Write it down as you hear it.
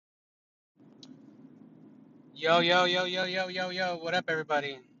Yo, yo, yo, yo, yo, yo, yo. What up,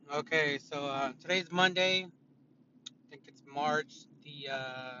 everybody? Okay, so today's Monday. I think it's March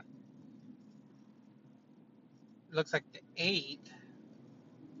looks like the 8th,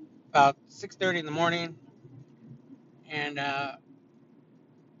 about 6:30 in the morning. And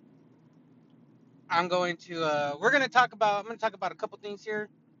I'm going to talk about a couple things here.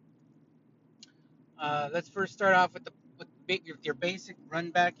 Let's first start off with your basic run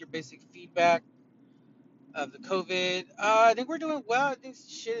back, your basic feedback of the COVID. I think we're doing well. I think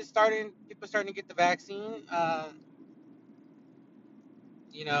shit is starting, people are starting to get the vaccine.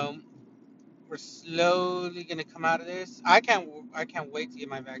 You know, we're slowly gonna come out of this. I can't wait to get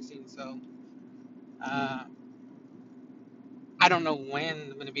my vaccine. So uh, I don't know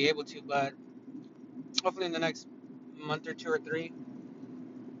when I'm gonna be able to, but hopefully in the next month or two or three,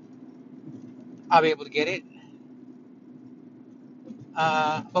 I'll be able to get it.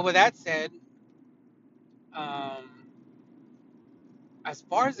 But with that said, um, as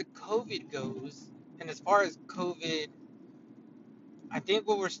far as the COVID goes, and as far as COVID, I think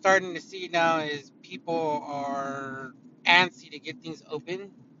what we're starting to see now is people are antsy to get things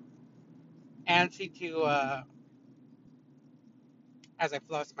open, antsy to, as I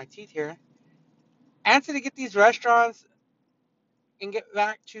floss my teeth here, antsy to get these restaurants and get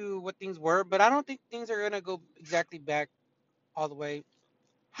back to what things were, but I don't think things are gonna go exactly back all the way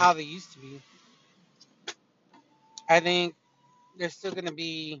how they used to be. I think there's still gonna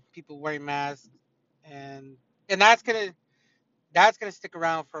be people wearing masks, and and that's gonna stick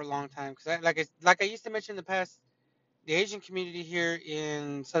around for a long time. Because like I used to mention in the past, the Asian community here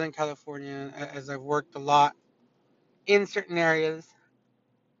in Southern California, as I've worked a lot in certain areas,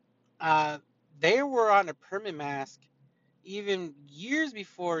 uh, they were on a permanent mask even years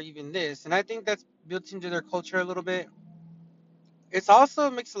before even this, and I think that's built into their culture a little bit. It's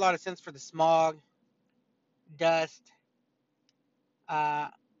also makes a lot of sense for the smog, dust, uh,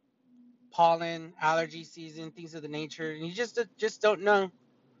 pollen, allergy season, things of the nature, and you just don't know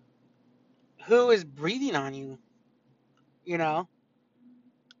who is breathing on you. You know,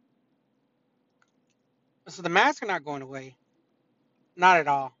 so the masks are not going away, not at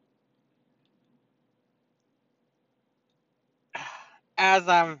all. As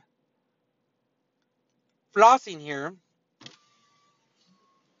I'm flossing here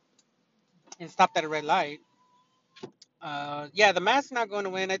and stopped at a red light, yeah, the mask's not going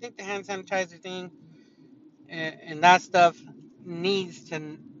away, and I think the hand sanitizer thing and that stuff needs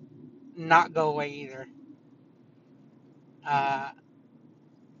to not go away either. Uh,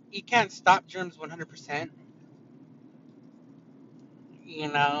 you can't stop germs 100%,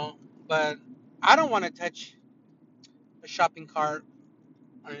 you know, but I don't want to touch a shopping cart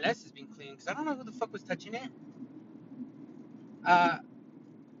unless it's been cleaned, because I don't know who the fuck was touching it. Uh,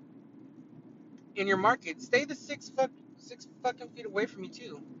 in your market, stay the 6 fucking feet away from me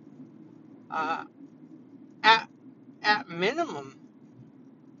too. Uh, at at minimum,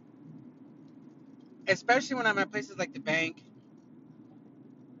 especially when I'm at places like the bank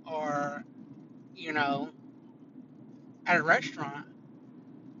or you know at a restaurant,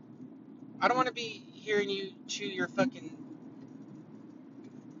 I don't want to be hearing you chew your fucking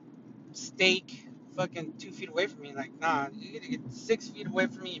steak fucking 2 feet away from me. Like, nah, you gotta get 6 feet away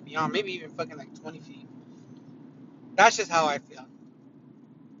from me and beyond, maybe even fucking like 20 feet. That's just how I feel.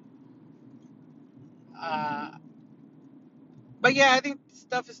 Uh, but yeah, I think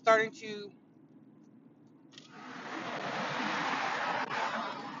stuff is starting to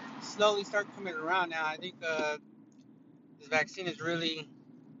slowly start coming around now. I think this vaccine is really,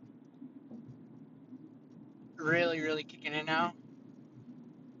 really, really kicking in now.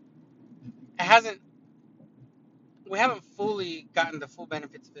 It hasn't, we haven't fully gotten the full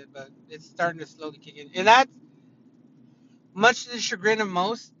benefits of it, but it's starting to slowly kick in. And that's much to the chagrin of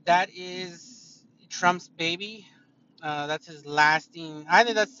most. That is Trump's baby. I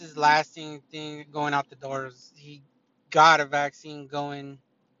think that's his lasting thing going out the doors. He got a vaccine going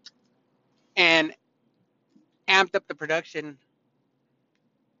and amped up the production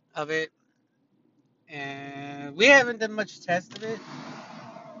of it. And we haven't done much test of it,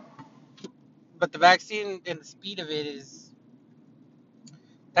 but the vaccine and the speed of it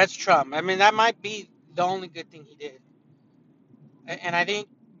that's Trump. I mean, that might be the only good thing he did. And I think,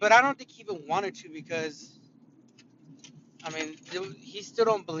 but I don't think he even wanted to because, I mean, he still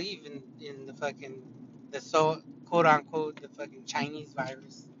don't believe in the so quote unquote, the fucking Chinese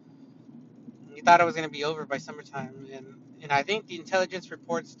virus. He thought it was going to be over by summertime. And I think the intelligence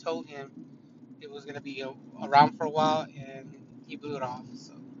reports told him it was going to be around for a while, and he blew it off.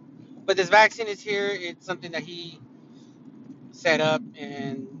 So, but this vaccine is here. It's something that he set up,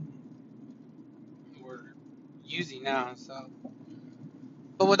 and we're using now. So,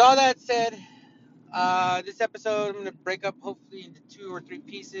 but with all that said, this episode I'm gonna break up hopefully into 2 or 3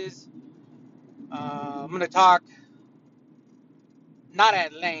 pieces. I'm gonna talk not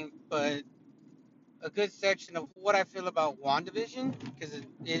at length, but a good section of what I feel about WandaVision because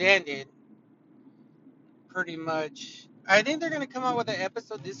it ended pretty much. I think they're gonna come out with an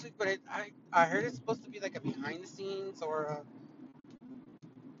episode this week, but I heard it's supposed to be like a behind the scenes or a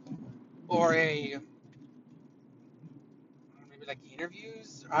maybe like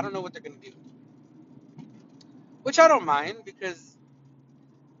interviews. I don't know what they're gonna do, which I don't mind because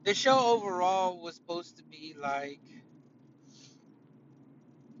the show overall was supposed to be like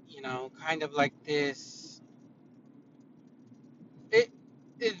kind of like this. It,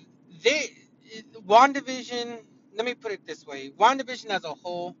 it they WandaVision. Let me put it this way: WandaVision as a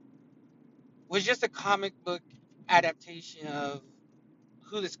whole was just a comic book adaptation of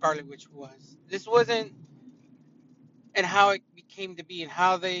who the Scarlet Witch was. This wasn't and how it became to be and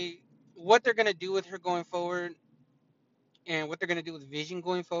what they're gonna do with her going forward and what they're gonna do with Vision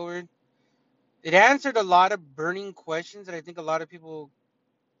going forward. It answered a lot of burning questions that I think a lot of people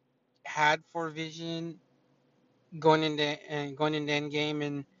had for Vision going into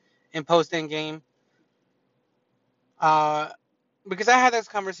Endgame and post Endgame. Uh, because I had this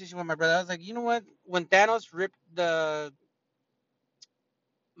conversation with my brother. I was like, you know what? When Thanos ripped the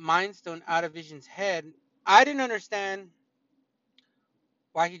Mind Stone out of Vision's head, I didn't understand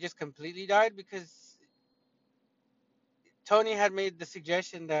why he just completely died because Tony had made the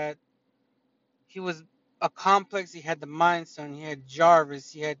suggestion that he was a complex. He had the Mind Stone, he had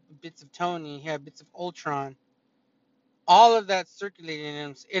Jarvis, he had bits of Tony, he had bits of Ultron. All of that circulating in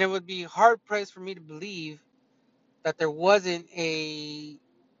him, and it would be hard pressed for me to believe that there wasn't you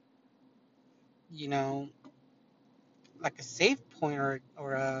know, like a save point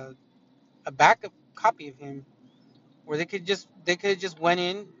or a backup copy of him where they could just went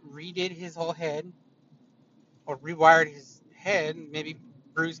in, redid his whole head or rewired his head. Maybe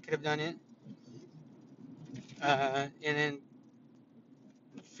Bruce could have done it, and then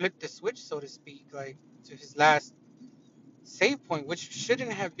flipped the switch, so to speak, like to his last save point, which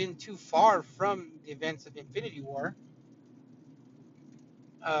shouldn't have been too far from the events of Infinity War.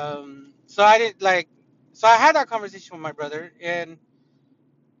 So I didn't like. So I had that conversation with my brother, and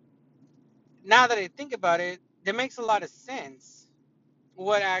now that I think about it, that makes a lot of sense.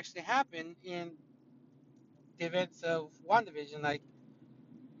 What actually happened in the events of WandaVision, like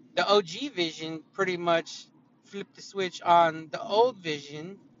the OG Vision, pretty much flipped the switch on the old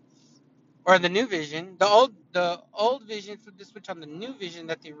Vision or the new Vision. The old Vision flipped the switch on the new Vision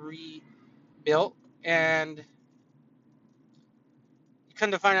that they rebuilt, and come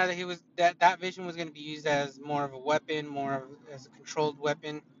to find out that that Vision was going to be used as more of a weapon, as a controlled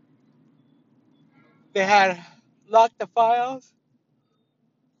weapon. They had locked the files,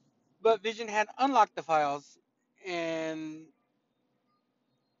 but Vision had unlocked the files, and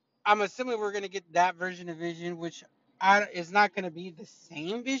I'm assuming we're going to get that version of Vision, which is not going to be the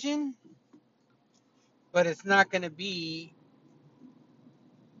same Vision, but it's not going to be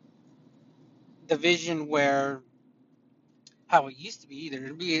the Vision where how it used to be either.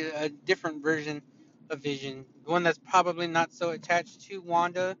 It'll be a different version of Vision, one that's probably not so attached to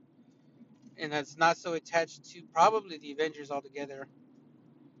Wanda, and that's not so attached to probably the Avengers altogether.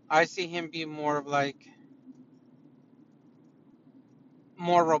 I see him being more of like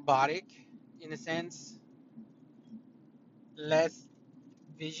more robotic in a sense, less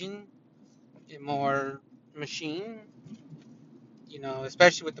Vision and more machine.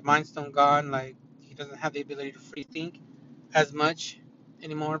 Especially with the Mind Stone gone, like he doesn't have the ability to free think as much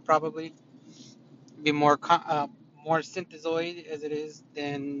anymore. Probably be more synthezoid as it is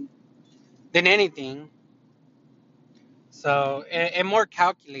than anything. So and more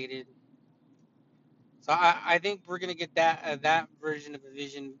calculated. So I think we're gonna get that version of a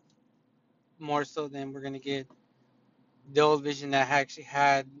Vision more so than we're gonna get the old Vision that actually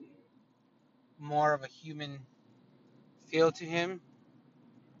had more of a human feel to him.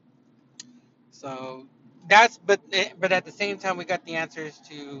 So but at the same time we got the answers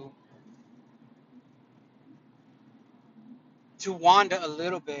to Wanda a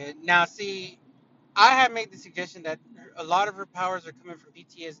little bit. Now see, I had made the suggestion that a lot of her powers are coming from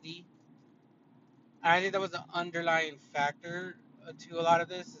PTSD. And I think that was an underlying factor to a lot of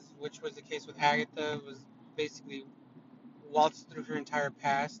this, which was the case with Agatha. Was basically waltzed through her entire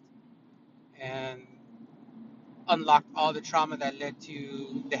past and unlocked all the trauma that led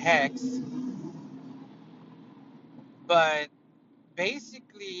to the Hex. But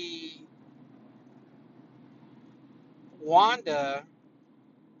basically, Wanda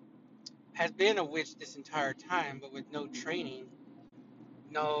has been a witch this entire time, but with no training,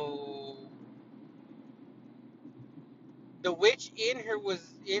 no. The witch in her was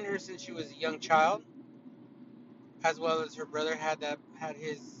in her since she was a young child, as well as her brother had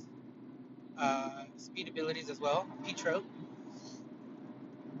his speed abilities as well, Pietro.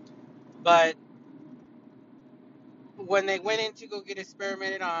 But when they went in to go get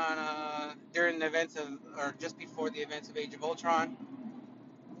experimented on during the events of, or just before the events of Age of Ultron,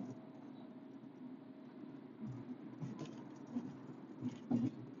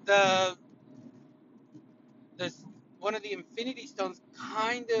 the the one of the Infinity Stones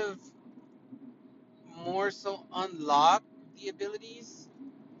kind of more so unlocked the abilities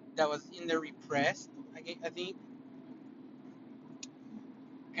that was in there repressed. I think,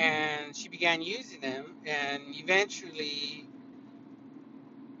 and she began using them, and eventually,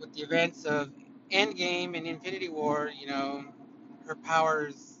 with the events of Endgame and Infinity War, her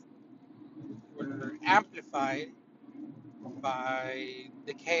powers were amplified by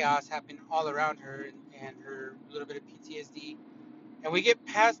the chaos happening all around her and her little bit of PTSD. And we get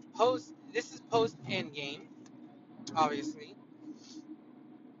past post. This is post Endgame, obviously.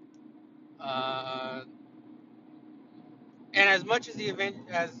 Uh, and as much as the event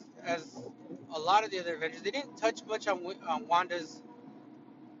as a lot of the other Avengers, they didn't touch much on Wanda's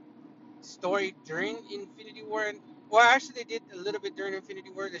story during Infinity War. And, well, actually, they did a little bit during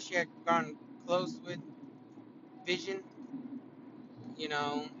Infinity War that she had gone close with Vision,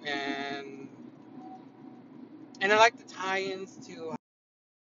 and I like the tie-ins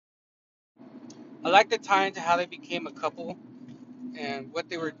to how they became a couple and what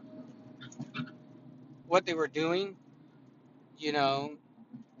they were doing, you know,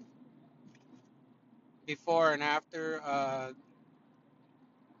 before and after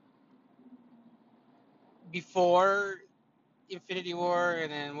before Infinity War,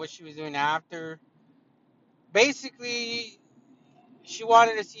 and then what she was doing after. Basically, she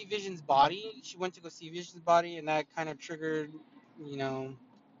wanted to see Vision's body. She went to go see Vision's body, and that kind of triggered, you know,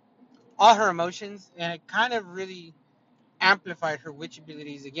 all her emotions, and it kind of really amplified her witch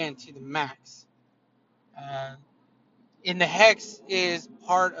abilities again to the max. Uh, and the hex is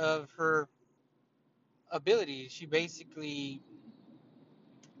part of her ability. She basically,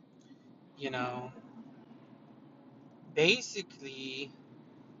 you know, basically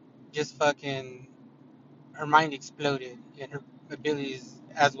just fucking her mind exploded and her abilities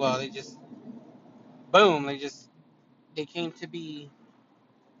as well. They just boom. They came to be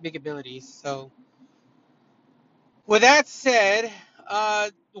big abilities. So with that said,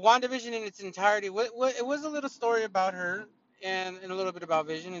 WandaVision in its entirety, it was a little story about her and a little bit about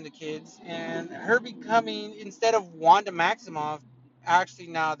Vision and the kids and her becoming, instead of Wanda Maximoff, actually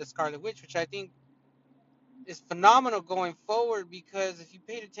now the Scarlet Witch, which I think is phenomenal going forward, because if you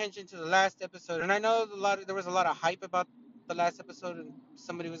paid attention to the last episode, and I know there was a lot of hype about the last episode and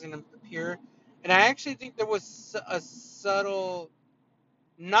somebody was going to appear, and I actually think there was a subtle,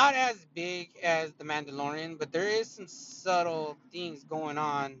 not as big as the Mandalorian, but there is some subtle things going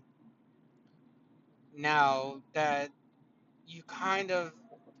on now that you kind of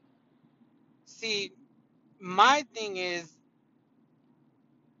see. My thing is,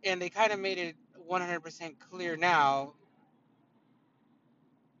 and they kind of made it 100% clear now,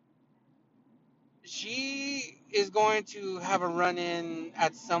 she is going to have a run-in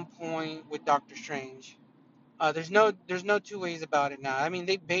at some point with Doctor Strange. There's no two ways about it now. I mean,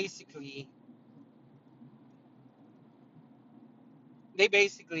 they basically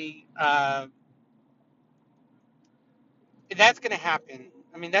that's gonna happen.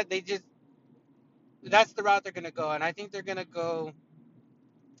 I mean, that's the route they're gonna go, and I think they're gonna go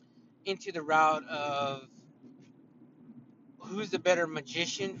into the route of who's the better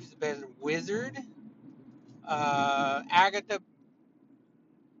magician, who's the better wizard. Agatha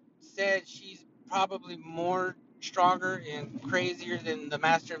said she's probably more stronger and crazier than the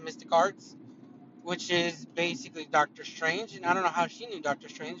Master of Mystic Arts, which is basically Doctor Strange. And I don't know how she knew Doctor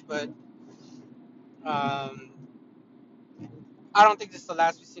Strange, but um, I don't think this is the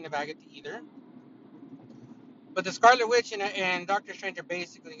last we've seen of Agatha either. But the Scarlet Witch and Doctor Strange are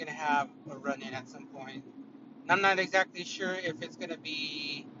basically going to have a run in at some point. And I'm not exactly sure if it's going to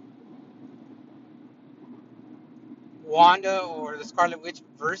be Wanda or the Scarlet Witch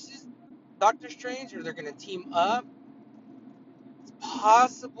versus Doctor Strange, or they're going to team up. It's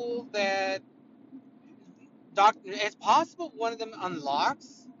possible that it's possible one of them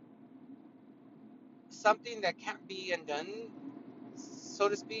unlocks something that can't be undone, so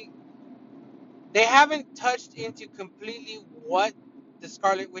to speak. They haven't touched into completely what the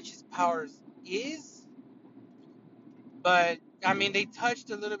Scarlet Witch's powers is, but I mean, they touched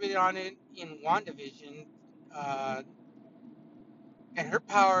a little bit on it in WandaVision, uh, and her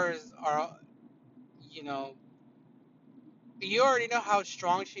powers are, you know, you already know how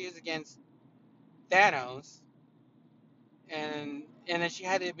strong she is against Thanos, and then she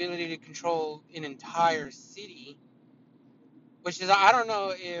had the ability to control an entire city, which is I don't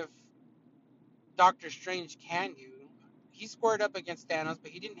know if Doctor Strange can do. He squared up against Thanos,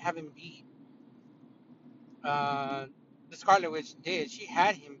 but he didn't have him beat. Uh, the Scarlet Witch did. She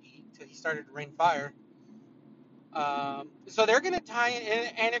had him beat till he started to rain fire. So they're gonna tie in,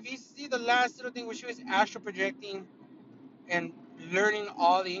 and if you see the last little thing where she was astral projecting and learning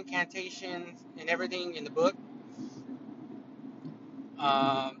all the incantations and everything in the book,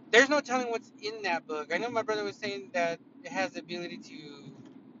 there's no telling what's in that book. I know my brother was saying that it has the ability to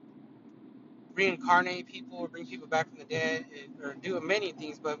reincarnate people or bring people back from the dead or do many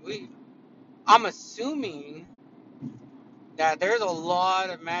things, but I'm assuming that there's a lot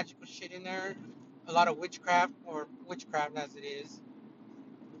of magical shit in there, a lot of witchcraft or witchcraft as it is,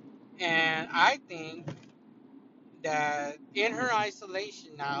 and I think that in her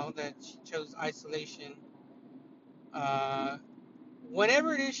isolation now that she chose isolation, uh,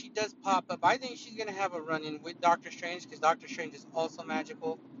 whenever it is she does pop up, I think she's gonna have a run-in with Doctor Strange because Doctor Strange is also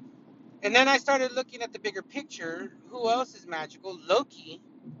magical. And then I started looking at the bigger picture. Who else is magical? Loki,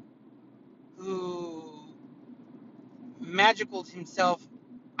 who magicaled himself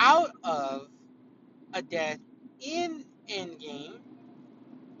out of a death in Endgame,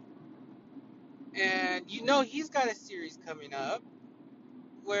 and you know he's got a series coming up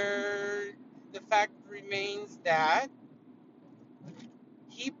where the fact remains that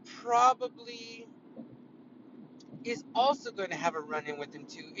he probably is also going to have a run-in with him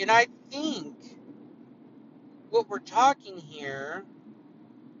too. And I think what we're talking here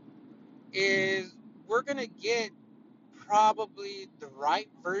is we're going to get probably the right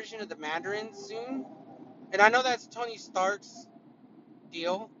version of the Mandarin soon. And I know that's Tony Stark's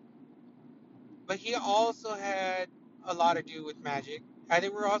deal, but he also had a lot to do with magic. I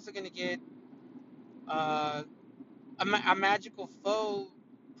think we're also going to get uh, a magical foe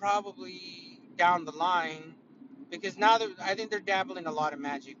probably down the line because now I think they're dabbling a lot of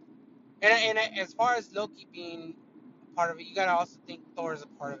magic. And as far as Loki being part of it, you gotta also think Thor is a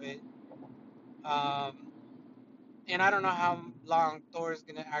part of it. Um, and I don't know how long Thor is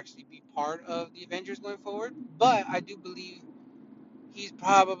gonna actually be part of the Avengers going forward, but I do believe he's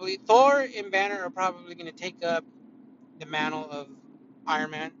probably Thor and Banner are probably gonna take up the mantle of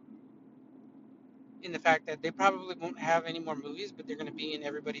Iron Man in the fact that they probably won't have any more movies, but they're gonna be in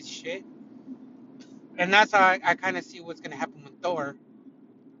everybody's shit. And that's how I kind of see what's gonna happen with Thor.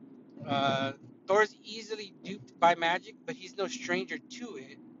 Uh, Thor's easily duped by magic, but he's no stranger to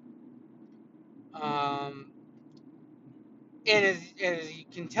it. Um, and as you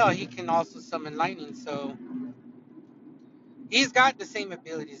can tell, he can also summon lightning. So he's got the same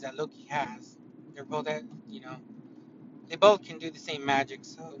abilities that Loki has. They're both, they both can do the same magic.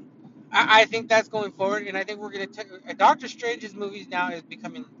 So I think that's going forward, and I think we're gonna Doctor Strange's movies now is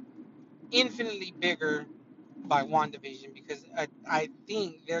becoming infinitely bigger by WandaVision because I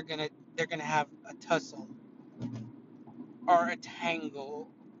think they're gonna have a tussle or a tangle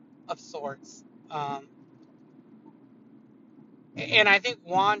of sorts. And I think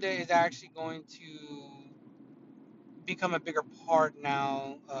Wanda is actually going to become a bigger part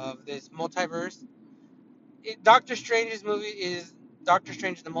now of this multiverse. Doctor Strange's movie is Doctor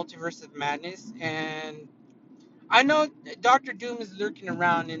Strange in the Multiverse of Madness, and I know Doctor Doom is lurking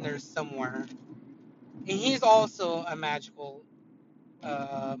around in there somewhere, and he's also a magical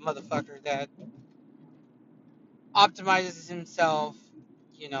motherfucker that optimizes himself,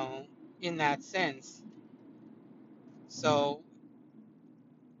 you know, in that sense. So,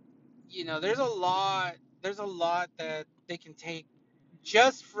 there's a lot that they can take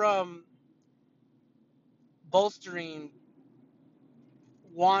just from bolstering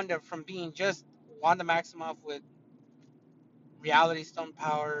Wanda from being just Wanda Maximoff with Reality Stone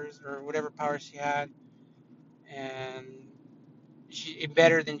powers or whatever powers she had, and she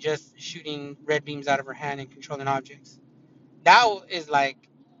better than just shooting red beams out of her hand and controlling objects. That is like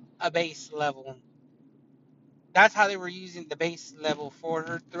a base level. That's how they were using the base level for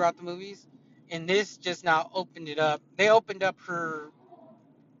her throughout the movies, and this just now opened it up. They opened up her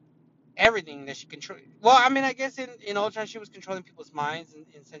everything that she controlled. Well, I mean, I guess in Ultron she was controlling people's minds and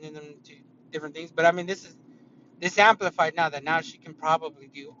sending them to different things. But I mean, this amplified now that now she can probably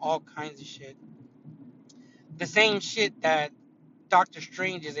do all kinds of shit. The same shit that Doctor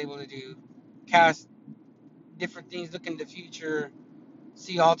Strange is able to do. Cast different things, look in the future,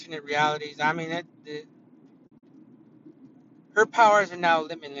 see alternate realities. I mean, her powers are now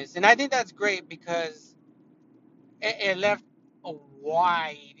limitless, and I think that's great because it left a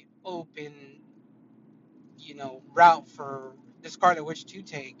wide open, route for the Scarlet Witch to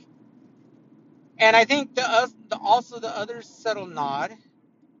take. And I think also the other subtle nod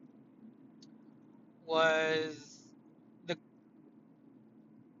was the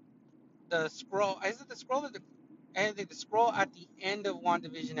the scroll. Is it the scroll or the? I think the scroll at the end of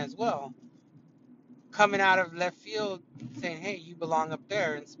WandaVision as well, coming out of left field, saying, "Hey, you belong up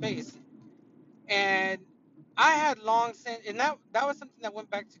there in space." And I had long since, and that was something that went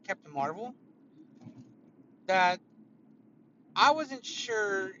back to Captain Marvel. That I wasn't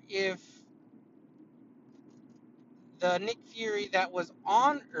sure if the Nick Fury that was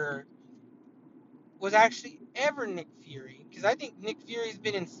on Earth was actually ever Nick Fury, because I think Nick Fury's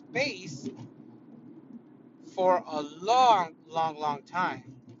been in space for a long, long, long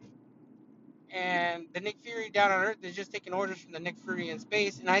time. And the Nick Fury down on Earth is just taking orders from the Nick Fury in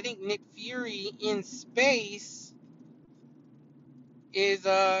space. And I think Nick Fury in space is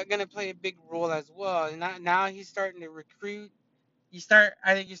going to play a big role as well. And now he's starting to recruit. I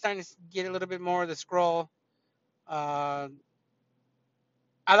think you're starting to get a little bit more of the scroll. Uh,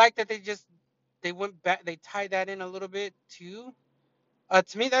 I like that they went back, they tied that in a little bit too.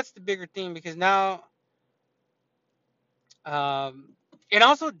 To me, that's the bigger thing because now, um, and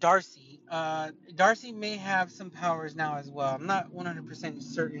also Darcy. Darcy may have some powers now as well. I'm not 100%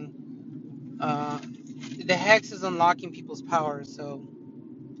 certain. The hex is unlocking people's powers, so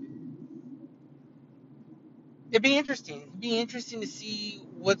it'd be interesting to see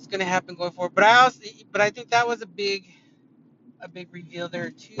what's gonna happen going forward. But I think that was a big reveal there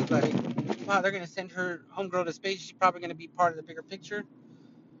too. Like, wow, they're gonna send her homegirl to space. She's probably gonna be part of the bigger picture.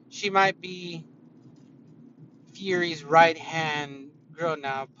 She might be Fury's right hand girl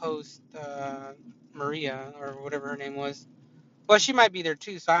now, post Maria or whatever her name was. Well, she might be there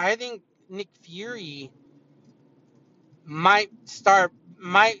too. So I think Nick Fury might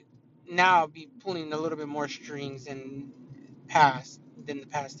now be pulling a little bit more strings than the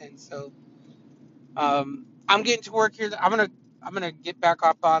past tense. So I'm getting to work here. I'm gonna get back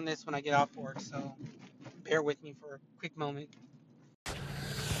up on this when I get off work. So bear with me for a quick moment.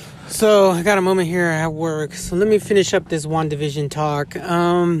 So I got a moment here at work. So let me finish up this WandaVision talk.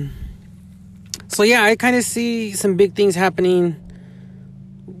 So yeah, I kind of see some big things happening.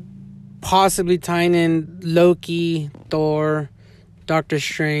 Possibly tying in Loki, Thor, Doctor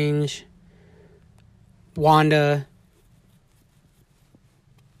Strange, Wanda.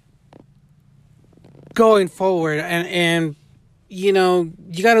 Going forward, and you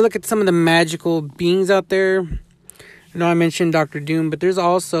got to look at some of the magical beings out there. I know I mentioned Doctor Doom, but there's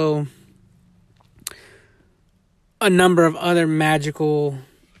also a number of other magical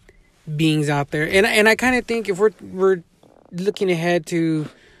beings out there, and I kind of think if we're looking ahead to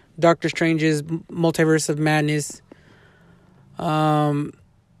Doctor Strange's Multiverse of Madness,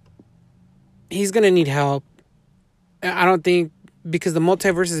 he's gonna need help. I don't think, because the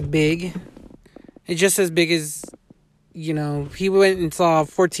multiverse is big. It's just as big as, he went and saw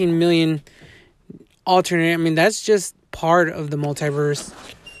 14 million alternate. I mean, that's just part of the multiverse.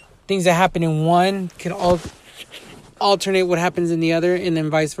 Things that happen in one can alternate what happens in the other, and then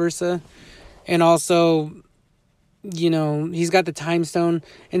vice versa. And also, he's got the time stone.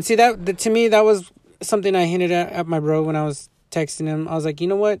 And see, that to me, that was something I hinted at my bro when I was texting him. I was like, you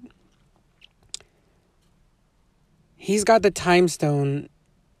know what? He's got the time stone.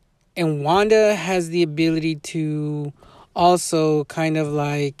 And Wanda has the ability to also kind of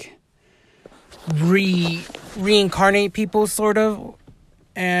like reincarnate people, sort of.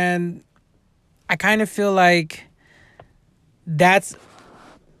 And I kind of feel like that's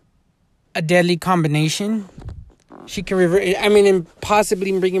a deadly combination. She can revert, and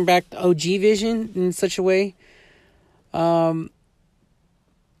possibly bringing back the OG Vision in such a way. And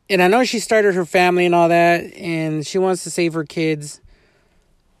I know she started her family and all that, and she wants to save her kids.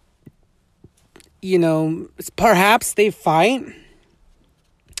 Perhaps they fight.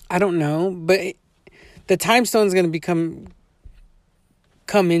 I don't know, but the time stone is going to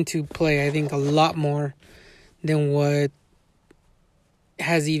come into play, I think, a lot more than what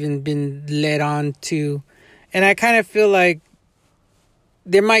has even been led on to. And I kind of feel like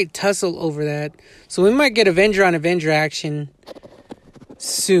they might tussle over that. So we might get Avenger on Avenger action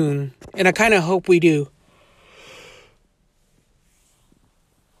soon. And I kind of hope we do.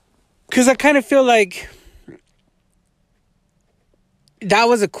 Because I kind of feel like that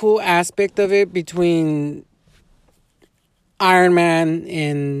was a cool aspect of it between Iron Man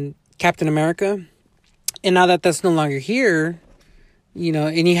and Captain America. And now that that's no longer here,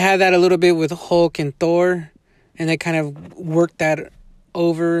 and you had that a little bit with Hulk and Thor. and they kind of worked that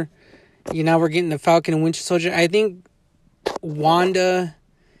over. Now we're getting the Falcon and Winter Soldier. I think Wanda,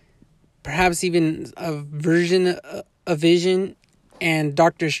 perhaps even a version of Vision, and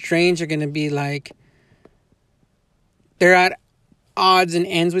Doctor Strange are going to be like, they're at odds and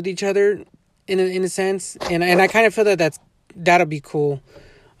ends with each other in a sense. And I kind of feel that'll be cool.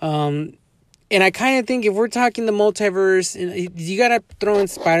 And I kind of think if we're talking the multiverse, you got to throw in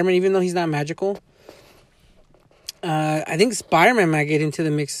Spider-Man, even though he's not magical. I think Spider-Man might get into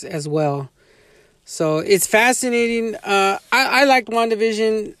the mix as well. So it's fascinating. I liked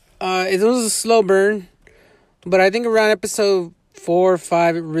WandaVision. It was a slow burn, but I think around episode 4 or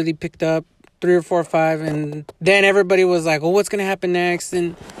 5, it really picked up. 3 or 4 or 5, and then everybody was like, "Oh, what's gonna happen next?"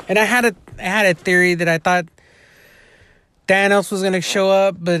 And I had a theory that I thought Thanos was gonna show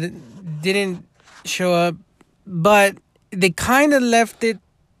up, but it didn't show up. But they kind of left it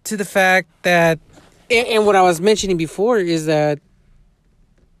to the fact that, and what I was mentioning before is that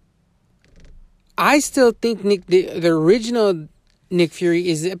I still think the original Nick Fury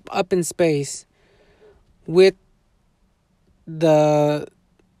is up in space with the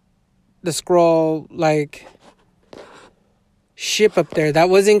Skrull like ship up there that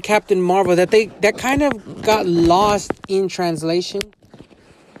was in Captain Marvel that kind of got lost in translation,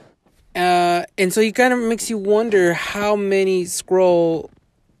 and so it kind of makes you wonder how many Skrull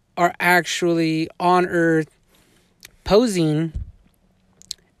are actually on Earth posing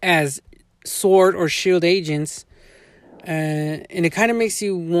as sword or shield agents, and it kind of makes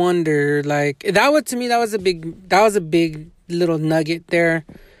you wonder, like, to me that was a big little nugget there.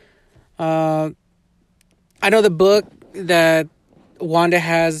 I know the book that Wanda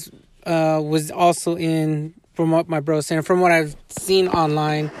has was also in, from what my bro said, from what I've seen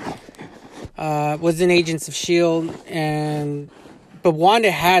online, was in Agents of S.H.I.E.L.D. But Wanda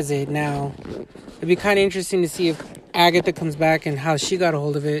has it now. It'd be kind of interesting to see if Agatha comes back and how she got a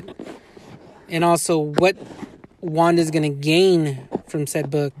hold of it. And also what Wanda's going to gain from said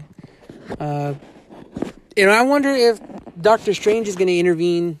book. I wonder if Doctor Strange is going to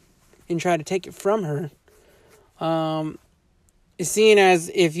intervene and try to take it from her. Seeing as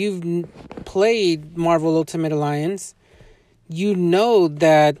if you've played Marvel Ultimate Alliance, you know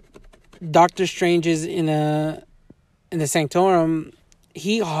that Doctor Strange is in the Sanctorum.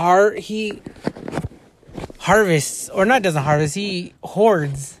 He harvests, or not doesn't harvest, he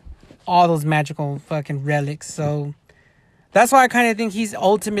hoards all those magical fucking relics. So that's why I kind of think he's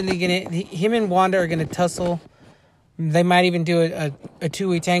ultimately him and Wanda are gonna tussle. They might even do a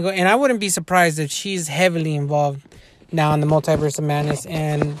two-way tango. And I wouldn't be surprised if she's heavily involved now in the Multiverse of Madness.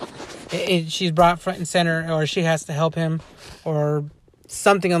 And she's brought front and center, or she has to help him, or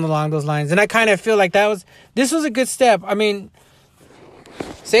something along those lines. And I kind of feel like this was a good step. I mean,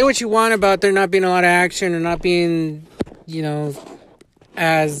 say what you want about there not being a lot of action or not being,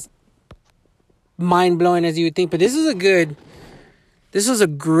 as mind-blowing as you would think. But this was a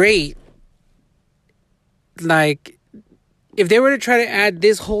great, like, if they were to try to add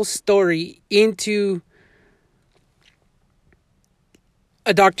this whole story into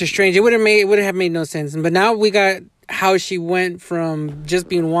a Doctor Strange, it would have made no sense. But now we got how she went from just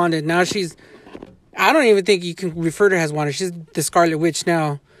being Wanda. Now I don't even think you can refer to her as Wanda. She's the Scarlet Witch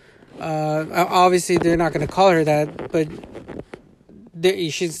now. Obviously, they're not going to call her that, but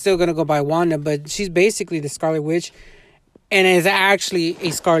she's still going to go by Wanda. But she's basically the Scarlet Witch, and is actually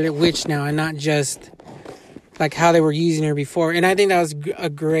a Scarlet Witch now, and not just like how they were using her before. And I think that was a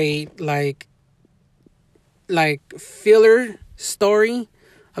great like filler story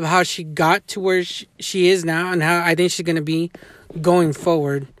of how she got to where she is now, and how I think she's going to be going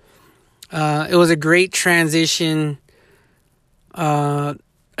forward. It was a great transition, a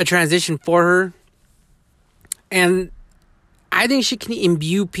transition for her. And I think she can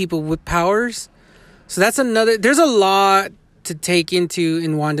imbue people with powers. So there's a lot to take into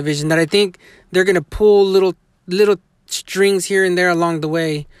in WandaVision that I think they're going to pull little strings here and there along the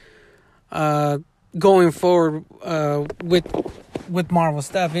way, going forward, with Marvel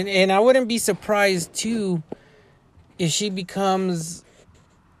stuff. And I wouldn't be surprised too if she becomes,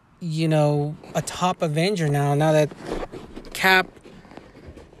 a top Avenger now that Cap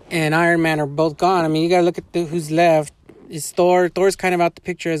and Iron Man are both gone. I mean, you gotta look at who's left. It's Thor. Thor's kind of out the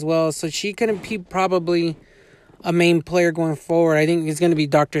picture as well. So she couldn't be probably a main player going forward. I think it's going to be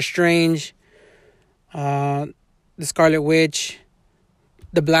Doctor Strange, the Scarlet Witch,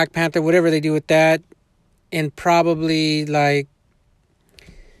 the Black Panther, whatever they do with that. And probably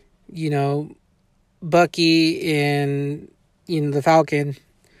Bucky and, the Falcon.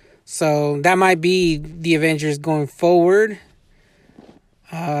 So that might be the Avengers going forward.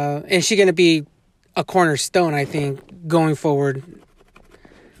 And she's going to be a cornerstone, I think, going forward.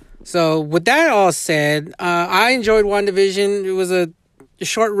 So with that all said, I enjoyed WandaVision. It was a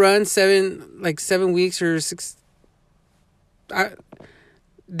short run, 7 weeks or 6.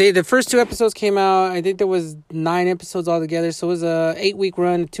 The first 2 episodes came out. I think there was 9 episodes altogether. So it was a 8-week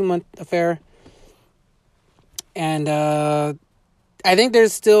run, 2-month affair. And I think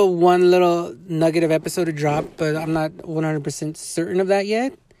there's still one little nugget of episode to drop, but I'm not 100% certain of that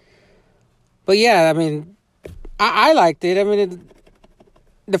yet. But yeah, I mean, I liked it. I mean,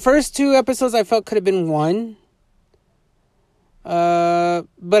 the first 2 episodes I felt could have been 1.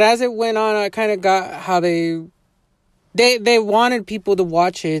 But as it went on, I kind of got how they wanted people to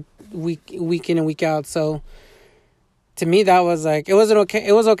watch it week in and week out. So to me, that was like, it was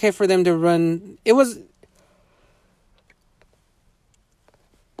okay for them to run. It was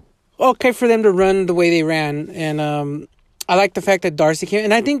okay for them to run the way they ran. And I like the fact that Darcy came.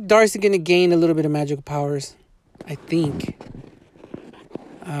 And I think Darcy's going to gain a little bit of magical powers. I think.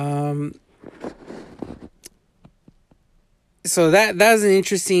 So that's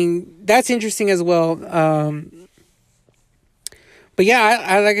interesting as well. But yeah,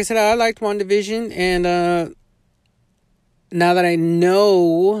 I like I said, I liked WandaVision, and now that I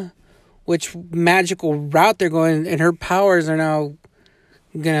know which magical route they're going, and her powers are now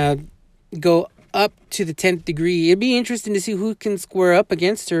gonna go up to the 10th degree, it'd be interesting to see who can square up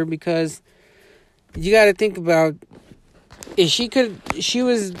against her, because you got to think about, if she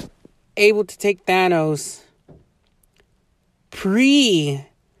was able to take Thanos pre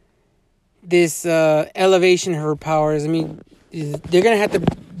this elevation of her powers. I mean, they're gonna have to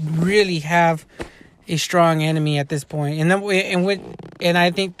really have a strong enemy at this point, and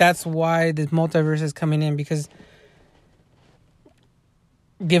I think that's why this multiverse is coming in, because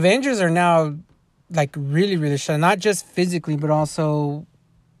the Avengers are now like really, really strong, not just physically but also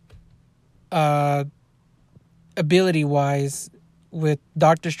ability wise, with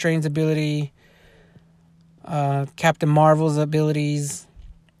Doctor Strange's ability, Captain Marvel's abilities,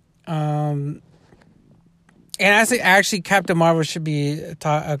 and I say actually Captain Marvel should be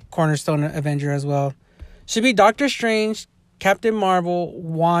a cornerstone Avenger as well. Should be Doctor Strange, Captain Marvel,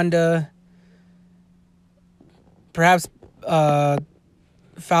 Wanda, perhaps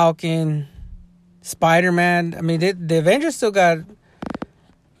Falcon, Spider-Man. I mean, the Avengers still got,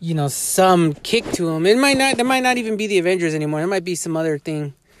 some kick to them. There might not even be the Avengers anymore. It might be some other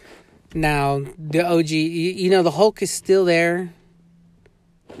thing. Now, the OG, the Hulk is still there.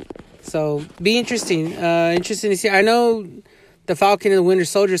 So, be interesting. Interesting to see. I know the Falcon and the Winter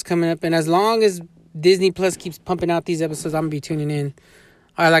Soldier is coming up, and as long as Disney Plus keeps pumping out these episodes, I'm going to be tuning in.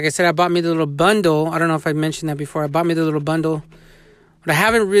 Like I said, I bought me the little bundle. I don't know if I mentioned that before. I bought me the little bundle. But I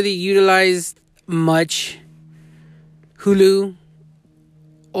haven't really utilized much Hulu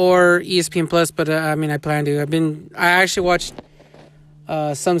or ESPN Plus, but I plan to. I actually watched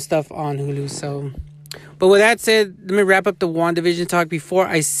some stuff on Hulu. So, but with that said, let me wrap up the WandaVision talk before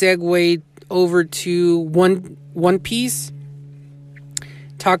I segue over to One Piece.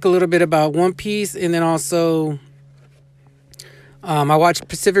 Talk a little bit about One Piece, and then also I watched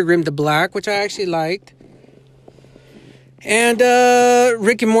Pacific Rim: The Black, which I actually liked. And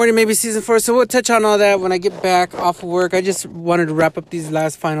Rick and Morty, maybe season 4. So we'll touch on all that when I get back off of work. I just wanted to wrap up these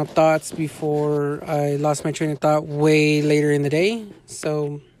last final thoughts before I lost my train of thought way later in the day.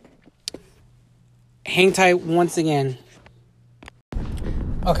 So hang tight once again.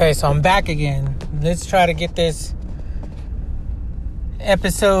 Okay, so I'm back again. Let's try to get this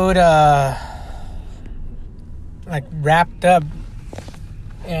episode wrapped up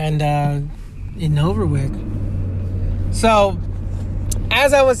and over with. So,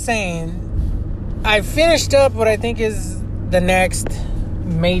 as I was saying, I finished up what I think is the next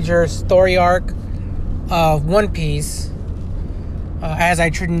major story arc of One Piece as I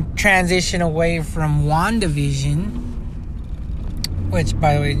transition away from WandaVision, which,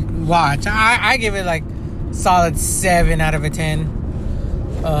 by the way, watch. I give it like solid 7 out of a 10.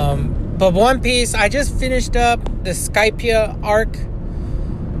 But One Piece, I just finished up the Skypiea arc.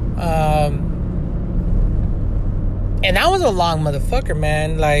 And that was a long motherfucker,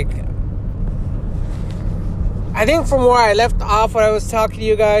 man. Like, I think from where I left off when I was talking to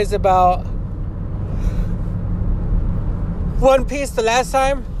you guys about One Piece the last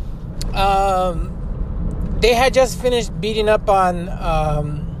time, they had just finished beating up on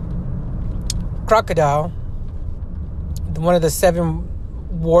Crocodile, one of the 7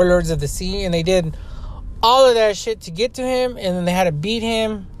 warlords of the sea, and they did all of that shit to get to him, and then they had to beat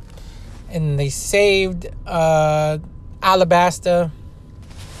him, and they saved Alabasta,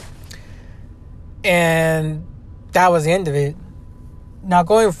 and that was the end of it. Now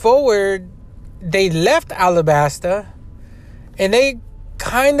going forward, they left Alabasta, and they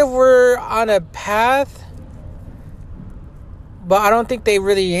kind of were on a path, but I don't think they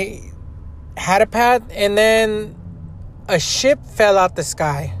really had a path. And then a ship fell out the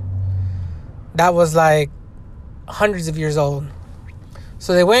sky that was like hundreds of years old.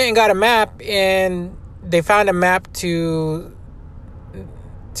 So they went and got a map, and they found a map to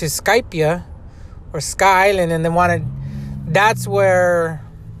Skypia or Sky Island, and they wanted, that's where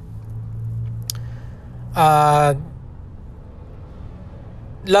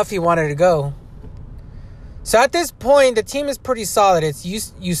Luffy wanted to go. So at this point, the team is pretty solid. It's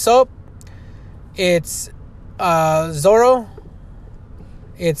Usopp, it's Zoro,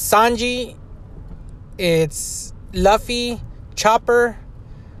 it's Sanji, it's Luffy, Chopper,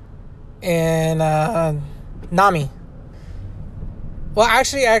 and Nami. Well,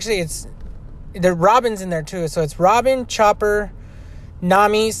 actually, it's the Robin's in there too. So it's Robin, Chopper,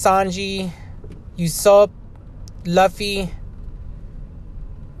 Nami, Sanji, Usopp, Luffy.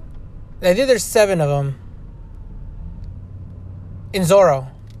 I think there's 7 of them. In Zoro.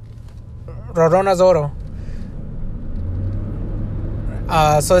 Rorona Zoro.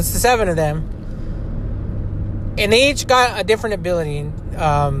 So it's the 7 of them. And they each got a different ability,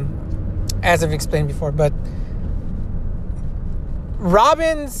 as I've explained before. But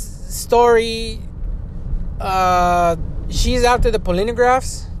Robin's story, she's after the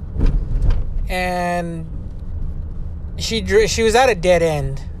Polinographs, and she was at a dead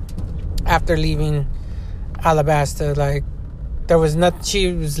end after leaving Alabasta. Like, there was nothing,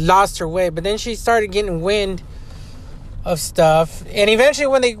 she was lost her way. But then she started getting wind of stuff, and eventually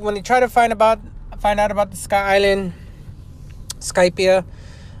when they try to find out about the Sky Island, Skypia,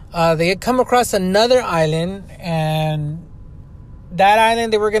 they had come across another island, and that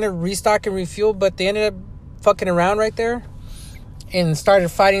island they were going to restock and refuel, but they ended up fucking around right there and started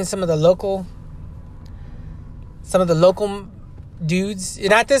fighting some of the local dudes.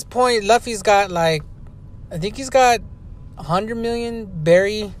 And at this point, Luffy's got I think he's got 100 million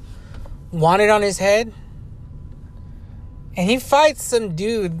berry wanted on his head. And he fights some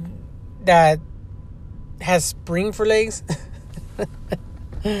dude that has spring for legs.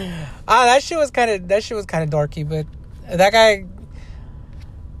 That shit was kind of dorky, but that guy,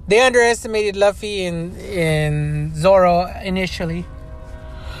 they underestimated Luffy and Zoro initially.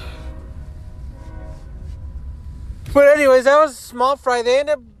 But anyways, that was Small Fry. They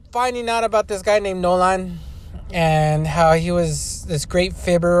ended up finding out about this guy named Nolan, and how he was this great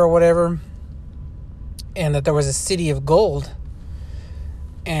fibber or whatever, and that there was a city of gold.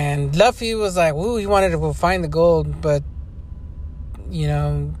 And Luffy was like, woo, he wanted to go find the gold, but, you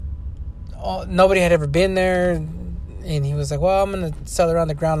know, nobody had ever been there. And he was like, well, I'm going to sell around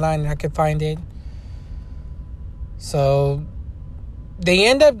the ground line and I could find it. So they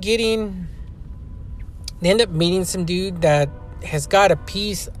end up meeting some dude that has got a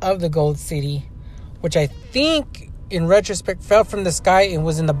piece of the gold city, which I think in retrospect fell from the sky and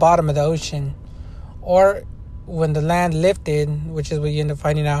was in the bottom of the ocean. Or when the land lifted, which is what you end up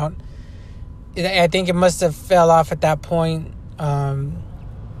finding out, I think it must have fell off at that point. But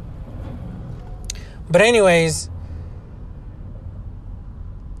anyways,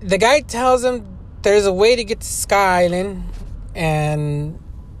 the guy tells him there's a way to get to Sky Island, and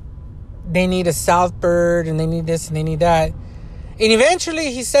they need a Southbird, and they need this, and they need that. And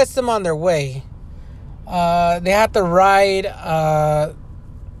eventually he sets them on their way. They have to ride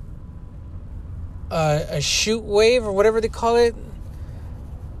a shoot wave or whatever they call it.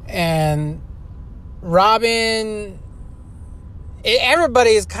 And Robin,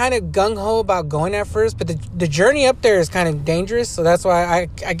 everybody is kind of gung-ho about going at first, but the journey up there is kind of dangerous, so that's why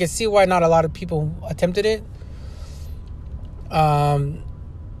I can see why not a lot of people attempted it. And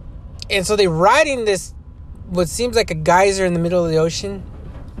so they're riding this, what seems like a geyser in the middle of the ocean.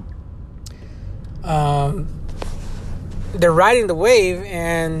 They're riding the wave,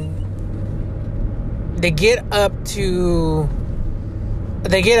 and they get up to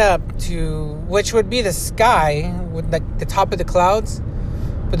which would be the sky with like the top of the clouds,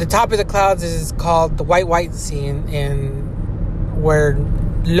 but the top of the clouds is called the White Sea, and where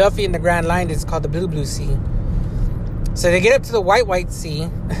Luffy in the Grand Line is called the Blue Sea. So they get up to the White Sea,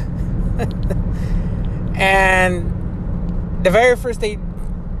 and the very first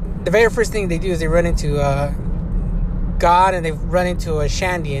thing they do is they run into God, and they run into a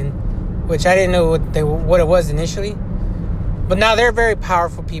Shandian, which I didn't know what it was initially. But now they're very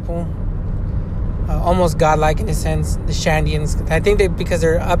powerful people, almost godlike in a sense. The Shandians, I think because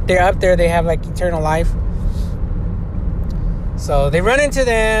they're up there, they have like eternal life. So they run into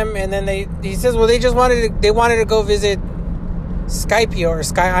them, and then he says, well, they wanted to go visit Skypea, or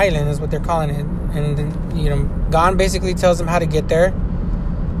Sky Island is what they're calling it. And Gon basically tells them how to get there.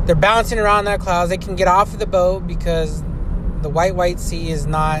 They're bouncing around that clouds. They can get off of the boat because the White Sea is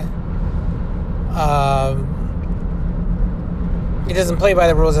not it doesn't play by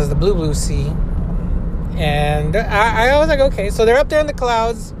the rules as the Blue Sea. And I was like, okay, so they're up there in the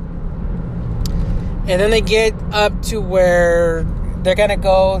clouds, and then they get up to where they're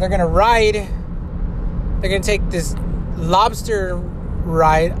gonna ride. They're gonna take this lobster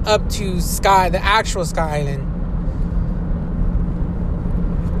ride up to the actual Sky Island.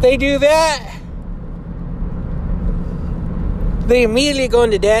 They do that. They immediately go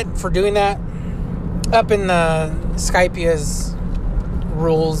into debt for doing that. Up in Skypea's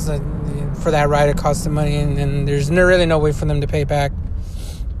rules, for that ride it costs them money, and there's really no way for them to pay back.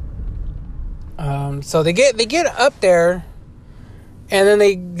 So they get up there, and then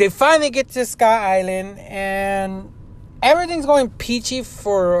they finally get to Sky Island, and everything's going peachy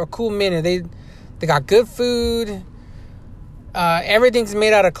for a cool minute. They got good food. Everything's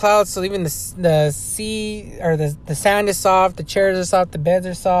made out of clouds, so even the sea or the sand is soft, the chairs are soft, the beds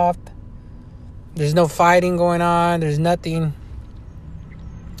are soft. There's no fighting going on. There's nothing.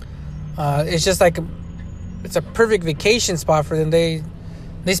 It's just like it's a perfect vacation spot for them. They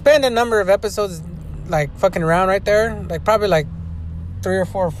spend a number of episodes like fucking around right there, like probably like 3 or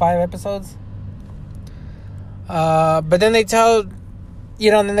 4 or 5 episodes. But then they tell,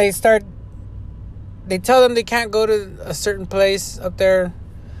 then they tell them they can't go to a certain place up there.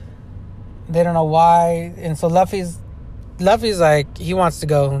 They don't know why. And so Luffy's like, he wants to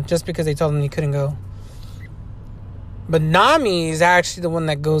go just because they told him he couldn't go. But Nami is actually the one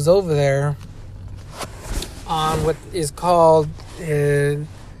that goes over there on what is called the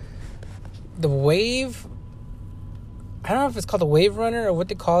Wave. I don't know if it's called the Wave Runner or what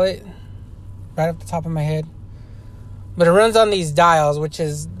they call it right off the top of my head. But it runs on these dials, which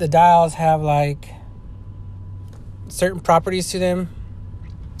is the dials have like certain properties to them,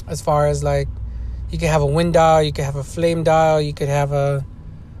 as far as like you could have a wind dial, you could have a flame dial, you could have a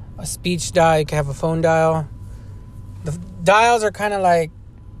speech dial, you could have a phone dial. The dials are kind of like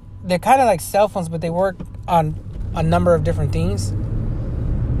cell phones, but they work on a number of different things.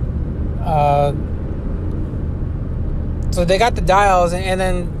 So they got the dials, and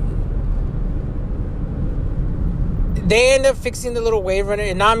then they end up fixing the little wave runner,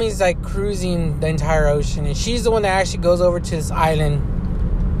 and Nami's like cruising the entire ocean, and she's the one that actually goes over to this island,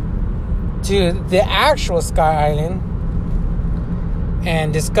 to the actual Sky Island,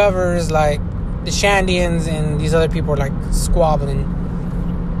 and discovers like the Shandians and these other people are like squabbling.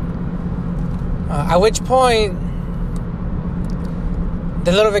 At which point,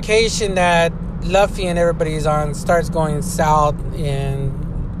 the little vacation that Luffy and everybody is on starts going south,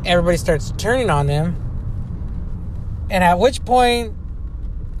 and everybody starts turning on them. And at which point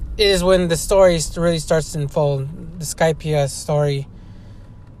is when the story really starts to unfold. The Skypea story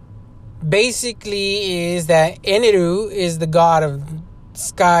basically is that Eneru is the god of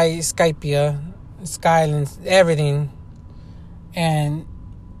Skypea, Skylands, everything. And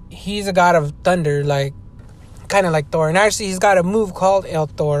he's a god of thunder, like kind of like Thor. And actually he's got a move called El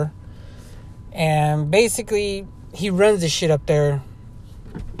Thor. And basically he runs the shit up there.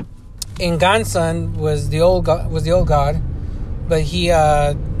 And Ganson was the old god, but he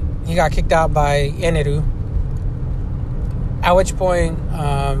got kicked out by Eneru. At which point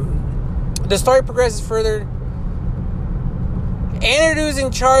the story progresses further. Eneru's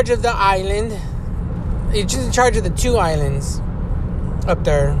in charge of the island. He's in charge of the 2 islands up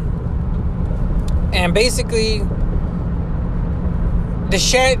there. And basically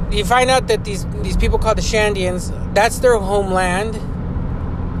you find out that these people called the Shandians, that's their homeland,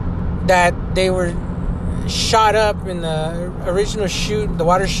 that they were shot up in the original chute, the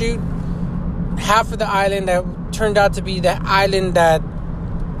water chute. Half of the island that turned out to be the island that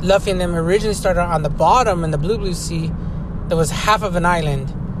Luffy and them originally started on the bottom in the Blue Sea. There was half of an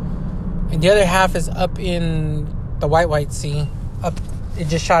island, and the other half is up in the White Sea. It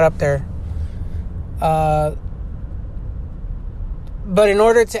just shot up there. But in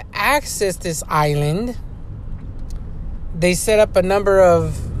order to access this island, they set up a number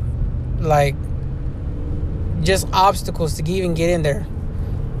of like just obstacles to even get in there.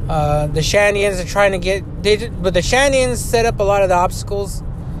 The Shandians are trying to but the Shandians set up a lot of the obstacles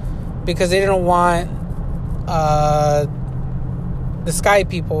because they didn't want the Sky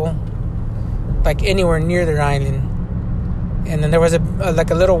people like anywhere near their island. And then there was a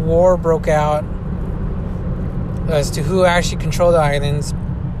little war broke out as to who actually controlled the islands.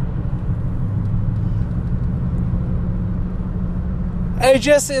 It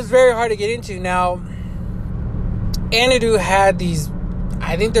just is very hard to get into. Now, Anidu had these,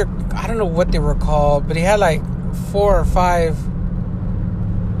 I don't know what they were called, but he had like 4 or 5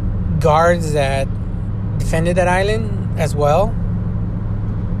 guards that defended that island as well.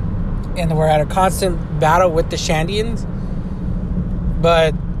 And they were at a constant battle with the Shandians.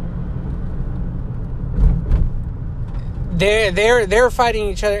 But they're fighting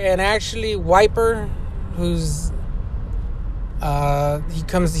each other, and actually Wiper, who's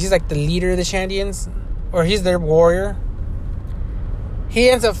he's like the leader of the Shandians, or he's their warrior. He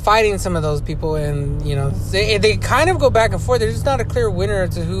ends up fighting some of those people, and you know they kind of go back and forth. There's not a clear winner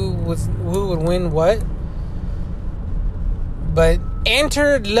to who would win what. But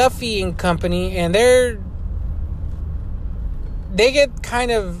entered Luffy and company, and they get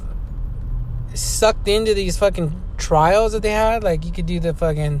kind of sucked into these fucking trials that they had. Like you could do the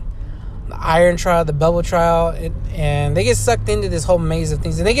fucking iron trial, the bubble trial, and they get sucked into this whole maze of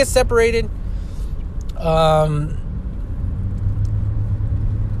things, and they get separated.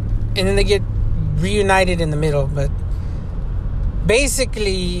 And then they get reunited in the middle. But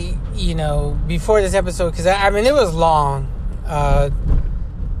basically, you know, before this episode, because I mean it was long.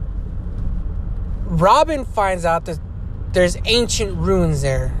 Robin finds out that there's ancient ruins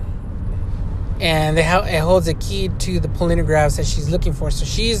there, and it holds a key to the polinographs that she's looking for. So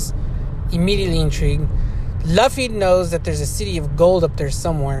she's immediately intrigued. Luffy knows that there's a city of gold up there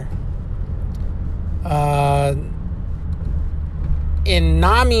somewhere. And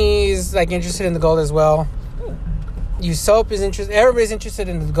Nami's like interested in the gold as well. Usopp is interested. Everybody's interested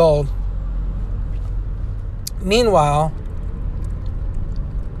in the gold. Meanwhile,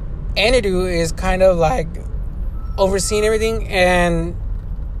 Anidu is kind of like overseeing everything, and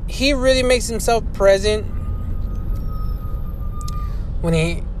he really makes himself present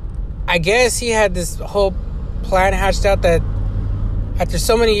when I guess he had this whole plan hatched out that after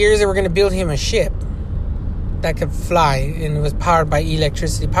so many years they were going to build him a ship that could fly, and it was powered by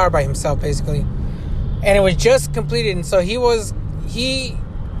electricity, powered by himself basically, and it was just completed. And so he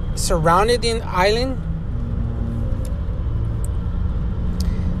surrounded the island,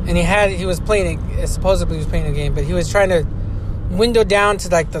 and he was playing supposedly he was playing a game, but he was trying to window down to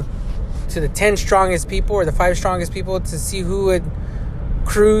like the 10 strongest people or the 5 strongest people to see who would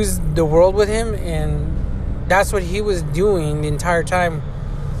cruise the world with him, and that's what he was doing the entire time.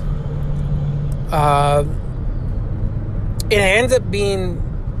 It ends up being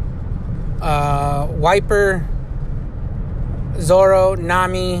Wiper, Zoro,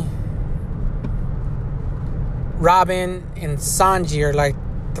 Nami, Robin, and Sanji are like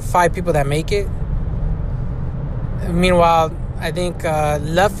the 5 people that make it. Meanwhile, I think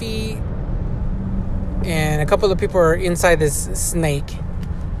Luffy and a couple of people are inside this snake.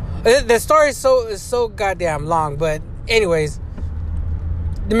 The story is so goddamn long, but anyways,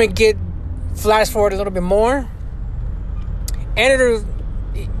 let me flash forward a little bit more. Andrew,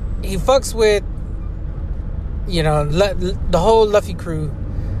 he fucks with, you know, the whole Luffy crew,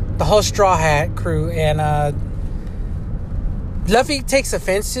 the whole Straw Hat crew, and Luffy takes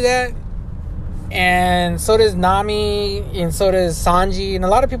offense to that, and so does Nami, and so does Sanji, and a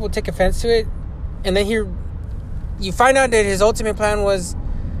lot of people take offense to it. And then you find out that his ultimate plan was,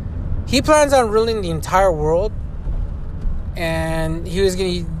 he plans on ruling the entire world, and he was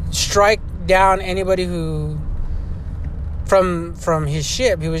going to strike down anybody who from his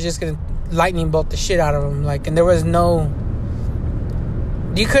ship. He was just going to lightning bolt the shit out of him. Like, and there was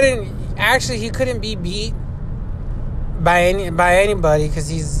he couldn't be beat by anybody because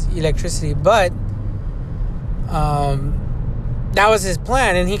he's electricity. But that was his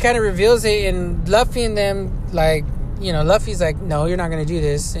plan, and he kind of reveals it. And Luffy and them, like, you know, Luffy's like, no, you're not going to do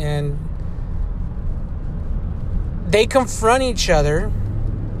this. And they confront each other,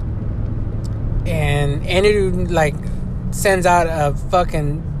 and Eniru, like, sends out a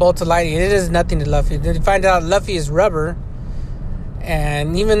fucking bolt of lightning. It is nothing to Luffy. They find out Luffy is rubber,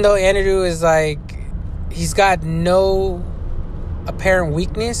 and even though Eniru is like, he's got no apparent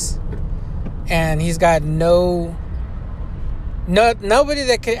weakness, and he's got nobody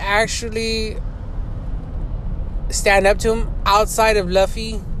that could actually stand up to him outside of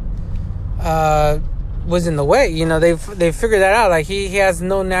Luffy was in the way. You know, they figured that out. Like, he has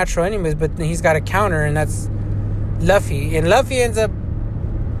no natural enemies, but he's got a counter, and that's Luffy. And Luffy ends up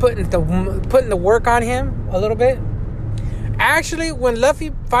putting the work on him a little bit. Actually, when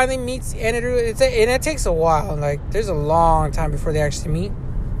Luffy finally meets Eniru, and it takes a while. Like, there's a long time before they actually meet.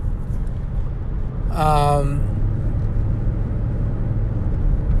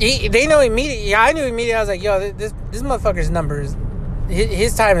 They know immediately. Yeah, I knew immediately. I was like, yo, this motherfucker's numbers.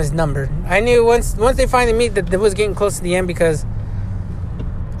 His time is numbered. I knew once they finally meet that it was getting close to the end, because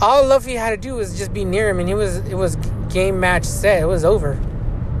all Luffy had to do was just be near him, and it was game match set. It was over.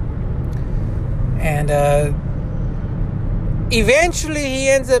 And eventually he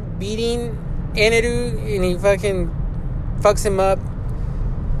ends up beating Eneru, and he fucking fucks him up.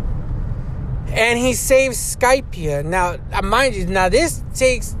 And he saves Skypia. Now, mind you, this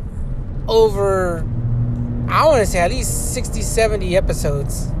takes over, I want to say, at least 60, 70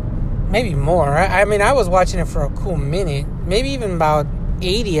 episodes. Maybe more. I mean, I was watching it for a cool minute. Maybe even about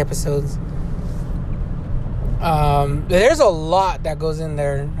 80 episodes. There's a lot that goes in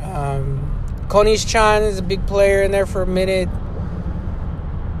there. Konishi-chan is a big player in there for a minute.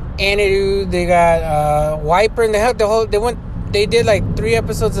 Aniru, they got Wiper, and they did like 3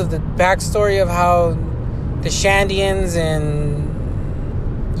 episodes of the backstory of how the Shandians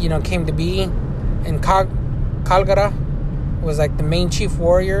came to be. And Kalgara was like the main chief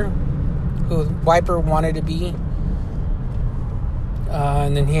warrior who Wiper wanted to be.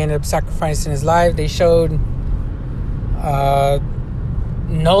 And then he ended up sacrificing his life. They showed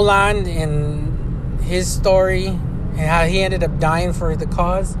Nolan in his story and how he ended up dying for the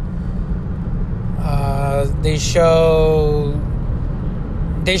cause. They showed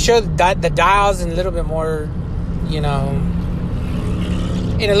the dials in a little bit more, in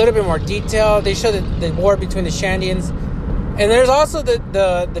a little bit more detail. They showed the war between the Shandians, and there's also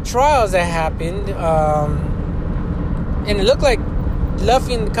the trials that happened. And it looked like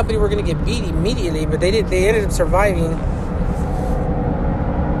Luffy and the company were going to get beat immediately, but they ended up surviving.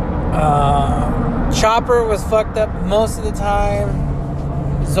 Chopper was fucked up most of the time.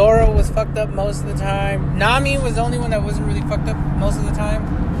 Zoro was fucked up most of the time. Nami was the only one that wasn't really fucked up most of the time.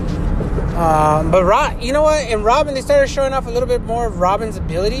 But you know what? In Robin, they started showing off a little bit more of Robin's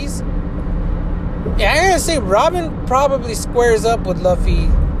abilities. Yeah, I gotta say, Robin probably squares up with Luffy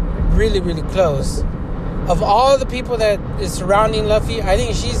really, really close. Of all the people that is surrounding Luffy, I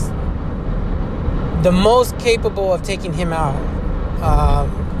think she's the most capable of taking him out.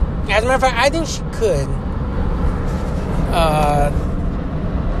 As a matter of fact, I think she could.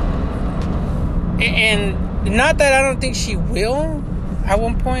 And not that I don't think she will at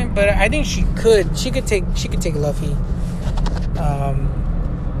one point, but I think she could. She could take Luffy.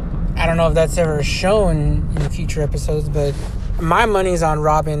 I don't know if that's ever shown in future episodes, but my money's on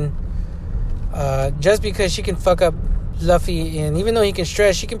Robin. Just because she can fuck up Luffy, and even though he can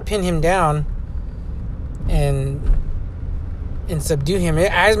stress, she can pin him down and subdue him.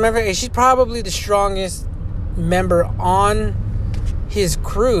 As a matter of fact, she's probably the strongest member on his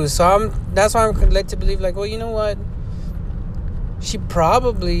crew. So that's why I'm led to believe, like, well, you know what? She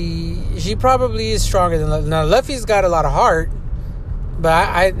probably is stronger than Luffy. Now, Luffy's got a lot of heart, but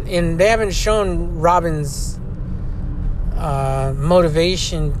and they haven't shown Robin's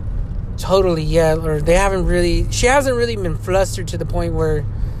motivation totally yet, or she hasn't really been flustered to the point where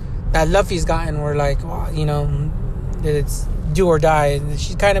that Luffy's gotten where, like, well, that it's do or die.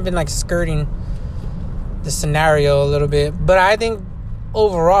 She's kind of been like skirting the scenario a little bit, but I think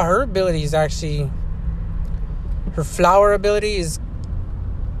overall her ability is actually, her flower ability is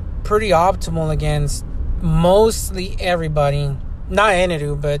pretty optimal against mostly everybody. Not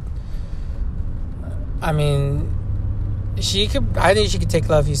Eneru, but I mean, I think she could take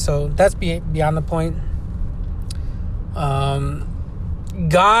Luffy, so that's beyond the point. Gon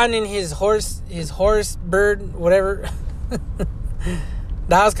and his horse bird, whatever.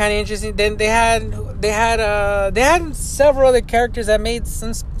 That was kind of interesting. Then they had several other characters that made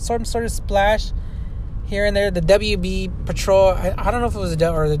some sort of splash here and there. The WB patrol. I don't know if it was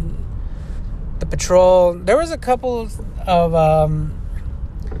the patrol. There was a couple of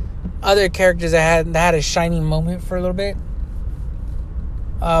other characters that had a shining moment for a little bit.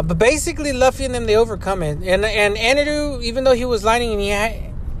 But basically, Luffy and them, they overcome it. And Eneru, even though he was lying,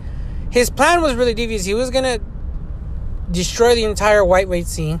 and his plan was really devious. He was gonna destroy the entire White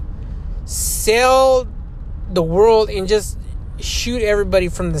Sea, sail the world, and just shoot everybody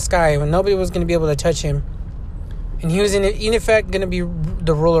from the sky when nobody was going to be able to touch him. And he was in effect going to be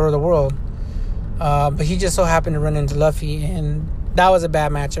the ruler of the world. But he just so happened to run into Luffy, and that was a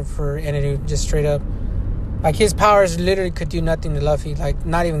bad matchup for Eneru, just straight up. Like, his powers literally could do nothing to Luffy, like,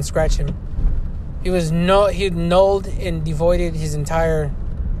 not even scratch him. He nulled and devoided his entire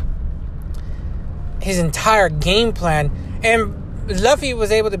game plan, and Luffy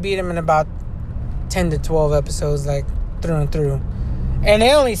was able to beat him in about 10 to 12 episodes, like, through and through. And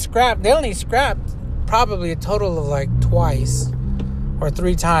they only scrapped probably a total of like twice or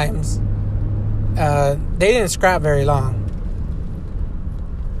 3 times. They didn't scrap very long.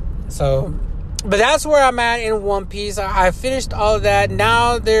 So, but that's where I'm at in One Piece. I finished all of that.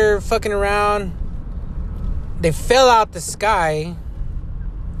 Now they're fucking around. They fell out the sky.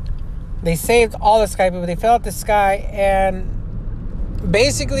 They saved all the sky people. They fell out the sky, and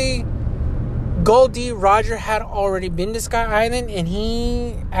basically, Gold D. Roger had already been to Sky Island, and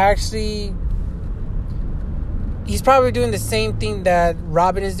he's probably doing the same thing that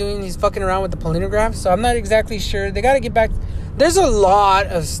Robin is doing. He's fucking around with the polygraph. So I'm not exactly sure. They got to get back. There's a lot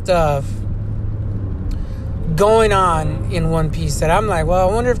of stuff going on in One Piece that I'm like, well,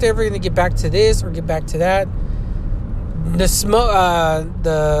 I wonder if they're ever going to get back to this or get back to that.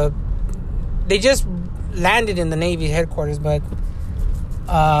 They just landed in the Navy headquarters, but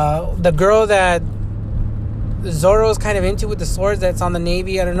the girl that Zoro's kind of into with the swords that's on the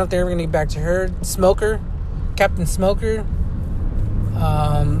Navy, I don't know if they're ever going to get back to her. Smoker, Captain Smoker.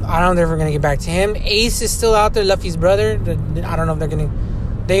 I don't know if they're ever going to get back to him. Ace is still out there, Luffy's brother. I don't know if they're going to.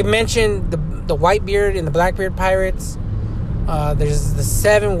 They mentioned the Whitebeard and the Blackbeard pirates. There's the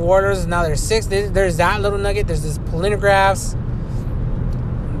 7 warlords. Now there's 6. There's that little nugget. There's this polygraphs.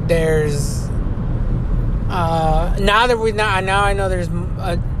 There's now I know there's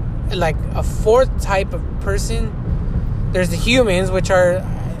like a 4th type of person. There's the humans, which are,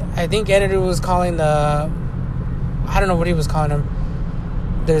 I think Enelu was calling I don't know what he was calling them.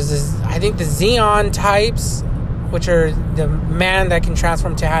 There's this, I think, the Zeon types, which are the man that can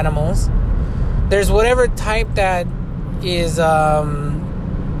transform to animals. There's whatever type that is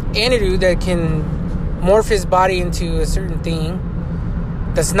Enelu that can morph his body into a certain thing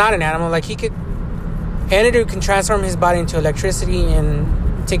that's not an animal. Like Enelu can transform his body into electricity and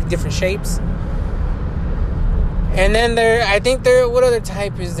take different shapes. And then what other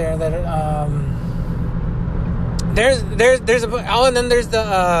type is there that there's and then there's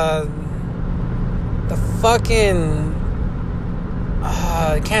the fucking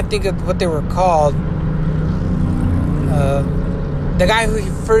I can't think of what they were called. The guy who he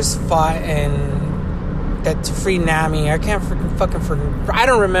first fought and that to free Nami. I can't I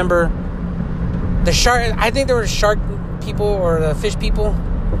don't remember. The shark. I think there were shark people or the fish people.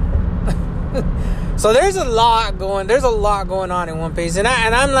 So there's a lot going on in One Piece, and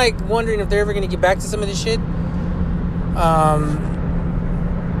I'm like wondering if they're ever gonna get back to some of this shit.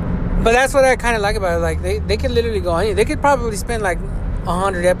 But that's what I kind of like about it. Like they could literally go on. They could probably spend like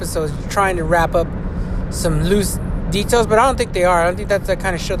 100 episodes trying to wrap up some loose details, but I don't think they are. I don't think that's the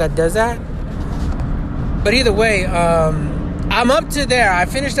kind of show that does that. But either way, I'm up to there. I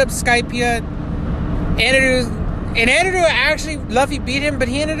finished up Skypiea. Enelu actually, Luffy beat him, but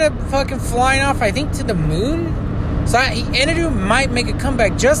he ended up fucking flying off, I think, to the moon. So Enelu might make a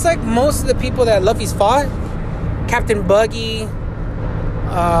comeback, just like most of the people that Luffy's fought. Captain Buggy,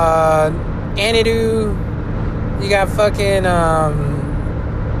 Enelu, you got fucking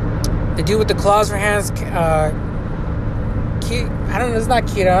the dude with the claws for hands. I don't know, it's not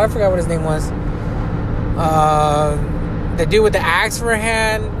Kira. I forgot what his name was. The dude with the axe for a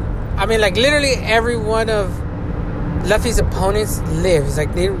hand. I mean, like, literally every one of Luffy's opponents lives.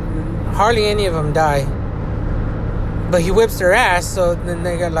 Like, hardly any of them die. But he whips their ass, so then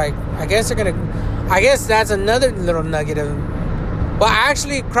they got, like, I guess that's another little nugget of them. Well,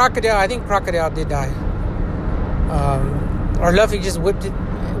 actually, I think Crocodile did die. Or Luffy just whipped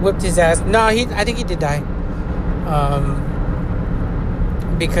his ass. No, I think he did die.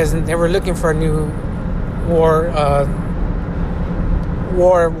 Because they were looking for a new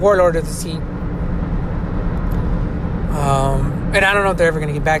warlord of the sea. And I don't know if they're ever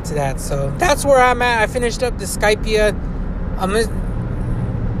going to get back to that. So that's where I'm at. I finished up the Skypiea.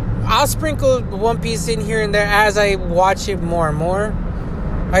 I'll sprinkle One Piece in here and there as I watch it more and more.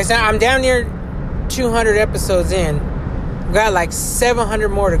 Like I said, I'm down near 200 episodes in. I've got like 700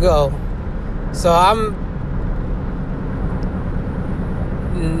 more to go. So I'm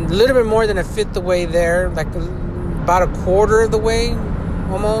a little bit more than a fifth the way there. Like about a quarter of the way,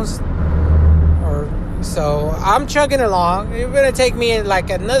 almost. So I'm chugging along. It's going to take me like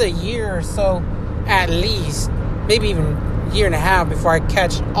another year or so at least. Maybe even a year and a half before I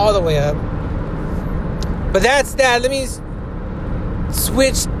catch all the way up. But that's that. Let me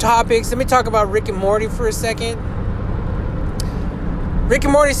switch topics. Let me talk about Rick and Morty for a second. Rick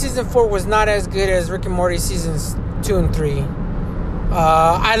and Morty Season 4 was not as good as Rick and Morty Seasons 2 and 3.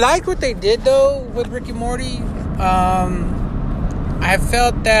 I liked what they did, though, with Rick and Morty. I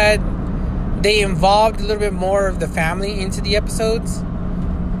felt that they involved a little bit more of the family into the episodes.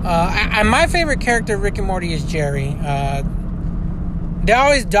 My favorite character of Rick and Morty is Jerry. They're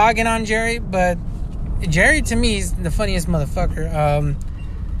always dogging on Jerry, but Jerry, to me, is the funniest motherfucker.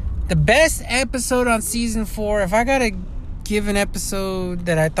 The best episode on Season 4, if I gotta give an episode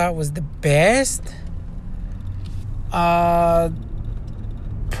that I thought was the best,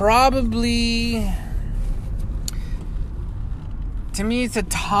 probably... to me, it's a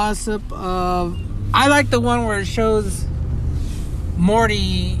toss-up of... I like the one where it shows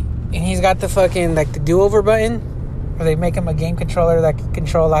Morty, and he's got the fucking, like, the do-over button, where they make him a game controller that can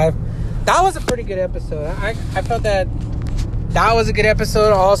control live. That was a pretty good episode. I felt that was a good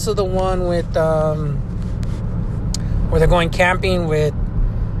episode. Also, the one with, where they're going camping with...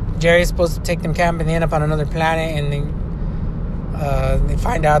 Jerry's supposed to take them camping. They end up on another planet, and they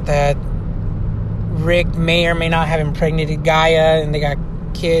find out that Rick may or may not have impregnated Gaia, and they got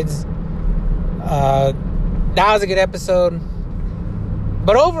kids. That was a good episode.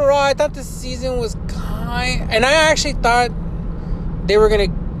 But overall, I thought this season was and I actually thought they were gonna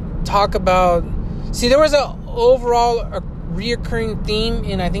talk about... See, there was a reoccurring theme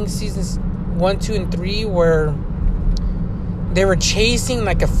in, I think, seasons 1, 2, and 3, where they were chasing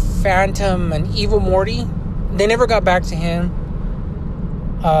like a phantom, an evil Morty. They never got back to him.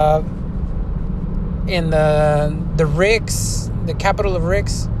 In the Ricks, the capital of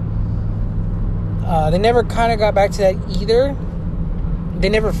Ricks, they never kind of got back to that either. They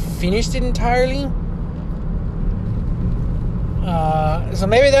never finished it entirely. So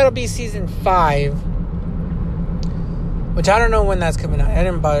maybe that'll be season 5, which I don't know when that's coming out. I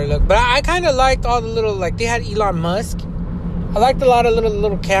didn't bother to look, but I kind of liked all the little, like, they had Elon Musk. I liked a lot of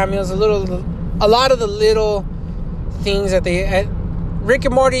little cameos, a lot of the little things that they... Rick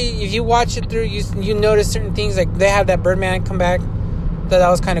and Morty, if you watch it through, you notice certain things, like they have that Birdman come back. That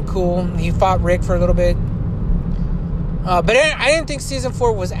was kind of cool. He fought Rick for a little bit. But I didn't think season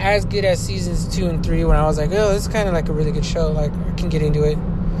 4 was as good as seasons 2 and 3, when I was like, oh, this is kind of like a really good show. Like, I can get into it.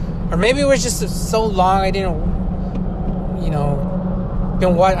 Or maybe it was just so long I didn't,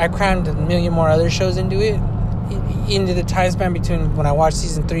 I crammed a million more other shows into it. Into the time span between when I watched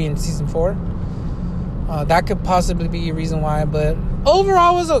season 3 and season 4. That could possibly be a reason why, but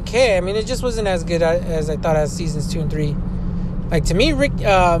overall it was okay. I mean, it just wasn't as good as I thought as seasons 2 and 3. Like, to me,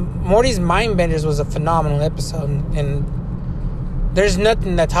 Morty's Mindbenders was a phenomenal episode, and there's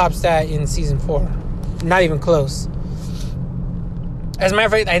nothing that tops that in season 4. Not even close. As a matter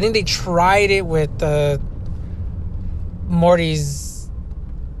of fact, I think they tried it with Morty's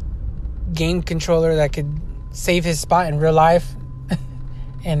game controller that could save his spot in real life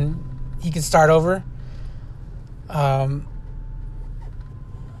and he could start over.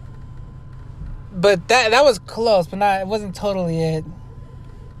 But that was close, but it wasn't totally it.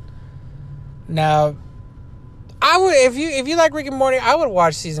 Now, I would, if you like Rick and Morty, I would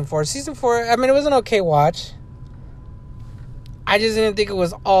watch season 4. Season 4, I mean, it was an okay watch. I just didn't think it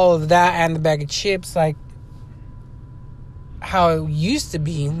was all of that and the bag of chips like how it used to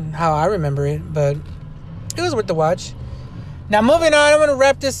be, how I remember it, but it was worth the watch. Now, moving on, I'm going to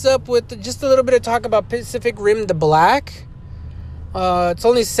wrap this up with just a little bit of talk about Pacific Rim The Black. It's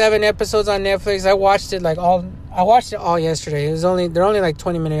only 7 episodes on Netflix. I watched it all yesterday. They're only like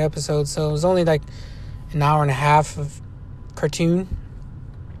 20-minute episodes, so it was only like an hour and a half of cartoon,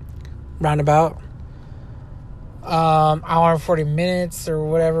 roundabout. Hour and 40 minutes or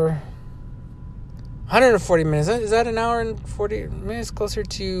whatever. 140 minutes. Is that an hour and 40 minutes? Closer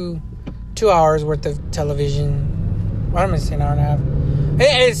to 2 hours worth of television. Why am I saying an hour and a half?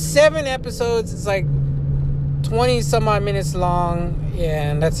 It's 7 episodes. It's like 20 some odd minutes long. Yeah,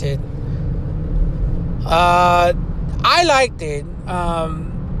 and that's it. I liked it.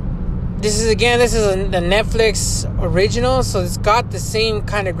 This is a Netflix original, so it's got the same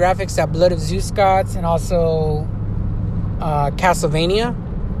kind of graphics that Blood of Zeus got, and also Castlevania.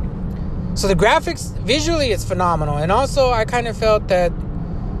 So the graphics, visually, it's phenomenal. And also, I kind of felt that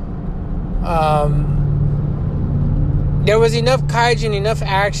there was enough kaiju and enough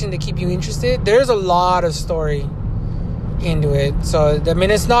action to keep you interested. There's a lot of story into it. So, I mean,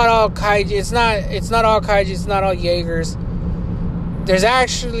 it's not all kaiju. It's not all kaiju. It's not all Jaegers. There's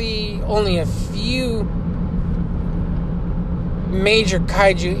actually only a few major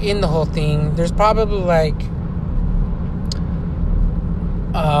kaiju in the whole thing. There's probably like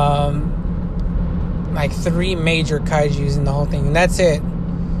 3 major kaijus in the whole thing, and that's it.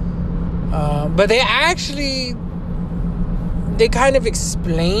 But they kind of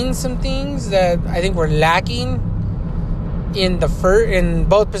explain some things that I think were lacking in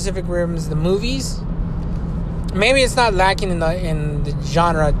both Pacific Rims, the movies. Maybe it's not lacking in the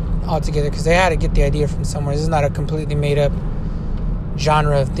genre altogether, because they had to get the idea from somewhere. This is not a completely made up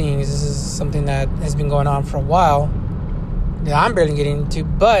genre of things. This is something that has been going on for a while that I'm barely getting into.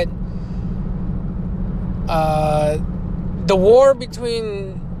 But the war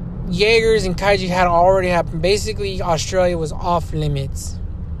between Jaegers and kaiju had already happened. Basically, Australia was off limits.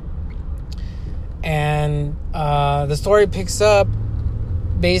 And the story picks up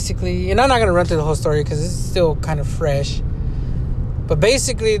basically, and I'm not going to run through the whole story because it's still kind of fresh. But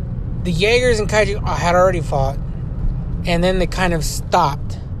basically, the Jaegers and Kaiju had already fought. And then they kind of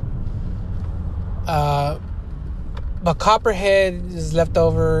stopped. But Copperhead is left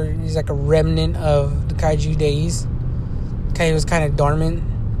over. He's like a remnant of the Kaiju days. He was kind of dormant.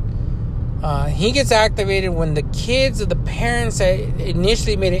 He gets activated when the kids of the parents that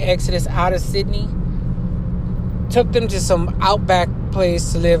initially made an exodus out of Sydney took them to some outback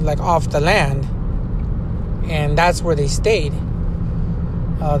place to live like off the land. And that's where they stayed.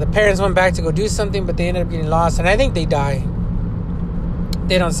 The parents went back to go do something, but they ended up getting lost, and I think they die.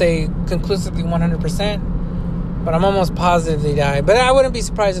 They don't say conclusively 100%, but I'm almost positive they die. But I wouldn't be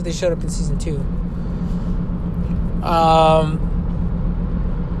surprised if they showed up in season 2.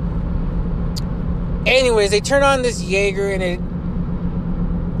 Anyways, they turn on this Jaeger, and it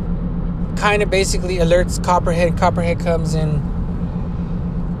kind of basically alerts Copperhead. Copperhead comes in.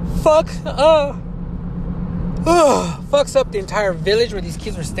 Fucks up the entire village where these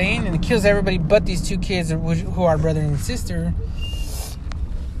kids were staying, and it kills everybody but these 2 kids who are brother and sister.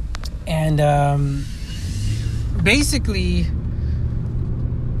 And basically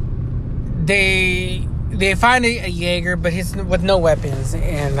they find a Jaeger, but he's with no weapons,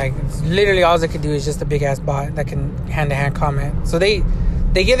 and like literally all they could do is just a big ass bot that can hand-to-hand combat. So they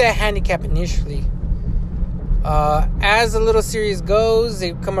give that handicap initially. As the little series goes,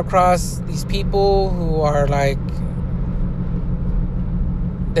 they come across these people who are like,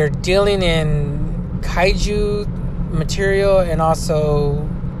 they're dealing in kaiju material and also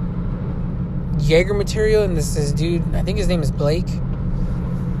Jaeger material. And this dude, I think his name is Blake.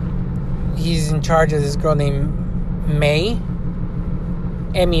 He's in charge of this girl named Mei,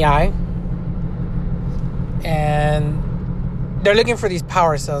 MEI, and they're looking for these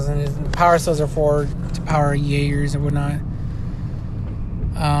power cells, and the power cells are to power Jaegers or whatnot.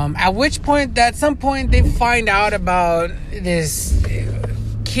 At some point, they find out about this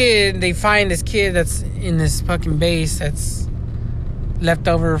kid. They find this kid that's in this fucking base that's left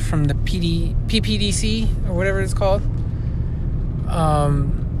over from the PPDC or whatever it's called.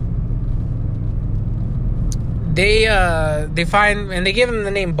 They find, and they give him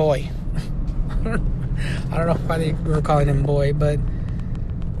the name Boy. I don't know why they were calling him Boy, but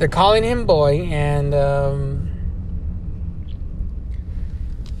they're calling him Boy, and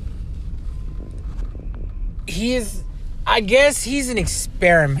he is, I guess he's an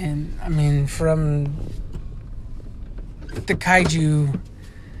experiment. I mean, from the Kaiju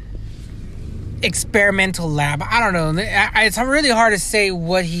experimental lab. I don't know. It's really hard to say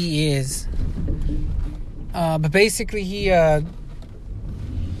what he is. But basically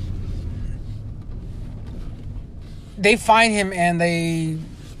they find him and they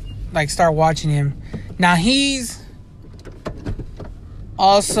like start watching him. Now he's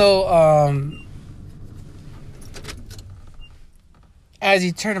also as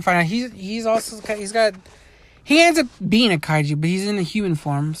you turn to find out, he ends up being a kaiju, but he's in a human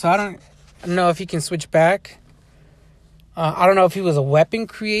form. So I don't know if he can switch back. I don't know if he was a weapon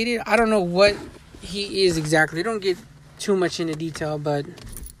created. I don't know what he is exactly. They don't get too much into detail, but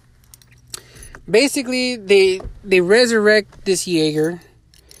basically they resurrect this Jaeger.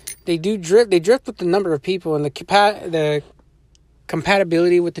 They drift with the number of people, and the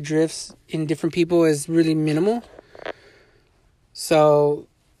compatibility with the drifts in different people is really minimal. So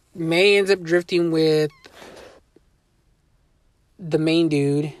May ends up drifting with the main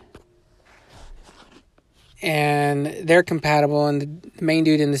dude, and they're compatible, and the main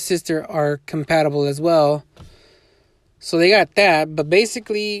dude and the sister are compatible as well. So they got that, but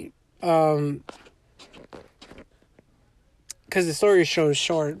basically, because the story shows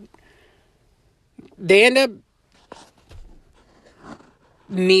short, they end up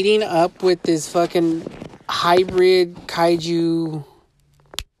meeting up with this fucking hybrid kaiju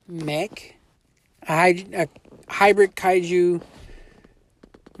mech, a hybrid kaiju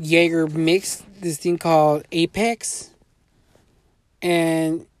Jaeger mix, this thing called Apex,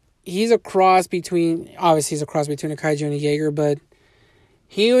 and he's a cross between a kaiju and a Jaeger, but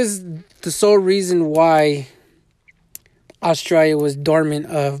he was the sole reason why Australia was dormant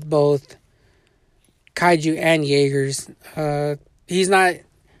of both kaiju and Jaegers. He's not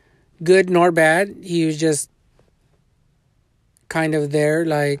good nor bad. He was just kind of there,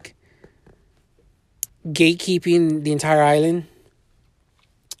 like gatekeeping the entire island.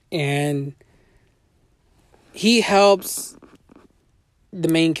 And he helps the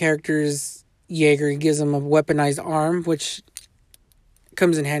main character's Jaeger. He gives him a weaponized arm, which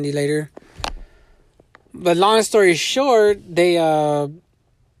comes in handy later. But long story short, they end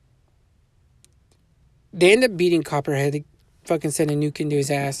up beating Copperhead. They fucking send a nuke into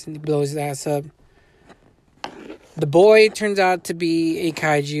his ass and he blows his ass up. The boy turns out to be a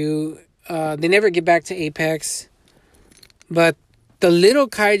kaiju. They never get back to Apex. But the little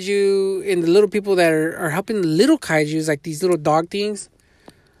kaiju and the little people that are helping the little kaijus, like these little dog things,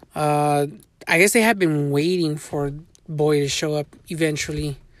 I guess they have been waiting for boy to show up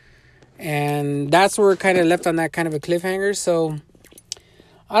eventually. And that's where it kind of left on that kind of a cliffhanger. So,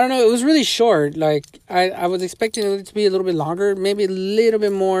 I don't know. It was really short. Like, I was expecting it to be a little bit longer. Maybe a little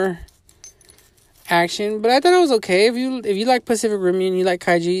bit more action. But I thought it was okay. If you like Pacific Rim and you like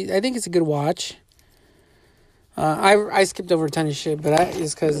kaiju, I think it's a good watch. I skipped over a ton of shit, but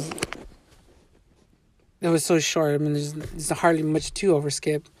it's because it was so short. I mean, there's hardly much to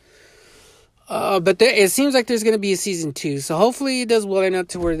overskip. But it seems like there's going to be a season 2. So hopefully it does well enough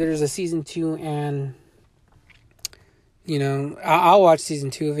to where there's a season 2 and, you know, I'll watch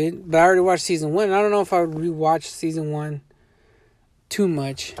season 2 of it. But I already watched season 1. And I don't know if I would rewatch season 1 too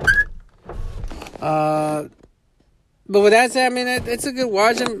much. But with that said, I mean, it's a good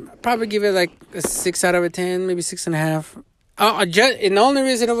watch. I'd probably give it like a 6 out of a 10, maybe 6.5. And the only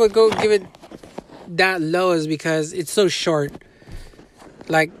reason I would go give it that low is because it's so short.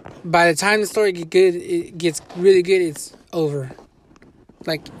 Like, by the time the story gets really good, it's over.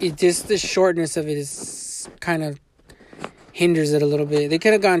 Like, the shortness of it is kind of hinders it a little bit. They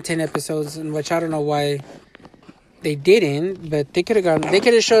could have gone 10 episodes, in which I don't know why they didn't, but they could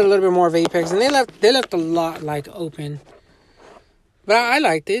have showed a little bit more of Apex, and they left a lot like open. But I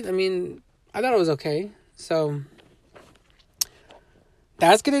liked it. I mean, I thought it was okay. So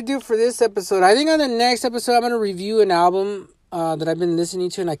that's gonna do for this episode. I think on the next episode I'm gonna review an album that I've been listening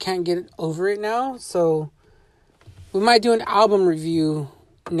to, and I can't get over it now. So we might do an album review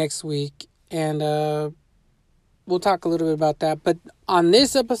next week, and we'll talk a little bit about that. But on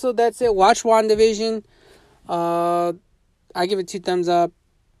this episode, that's it. Watch WandaVision. I give it 2 thumbs up.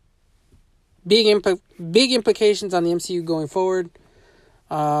 Big implications on the MCU going forward.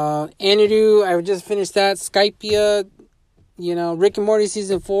 Anidu, I just finished that. Skypia, you know, Rick and Morty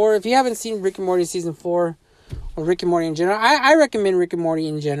season 4. If you haven't seen Rick and Morty season 4 or Rick and Morty in general, I recommend Rick and Morty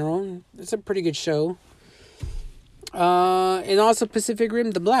in general. It's a pretty good show. And also Pacific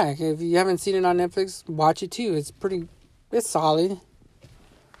Rim: The Black. If you haven't seen it on Netflix, watch it too. It's solid.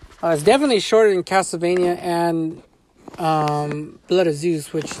 It's definitely shorter than Castlevania and Blood of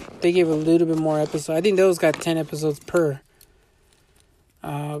Zeus, which they gave a little bit more episodes. I think those got 10 episodes per.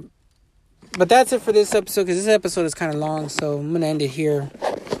 But that's it for this episode, because this episode is kind of long, so I'm going to end it here.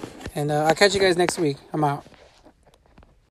 And I'll catch you guys next week. I'm out.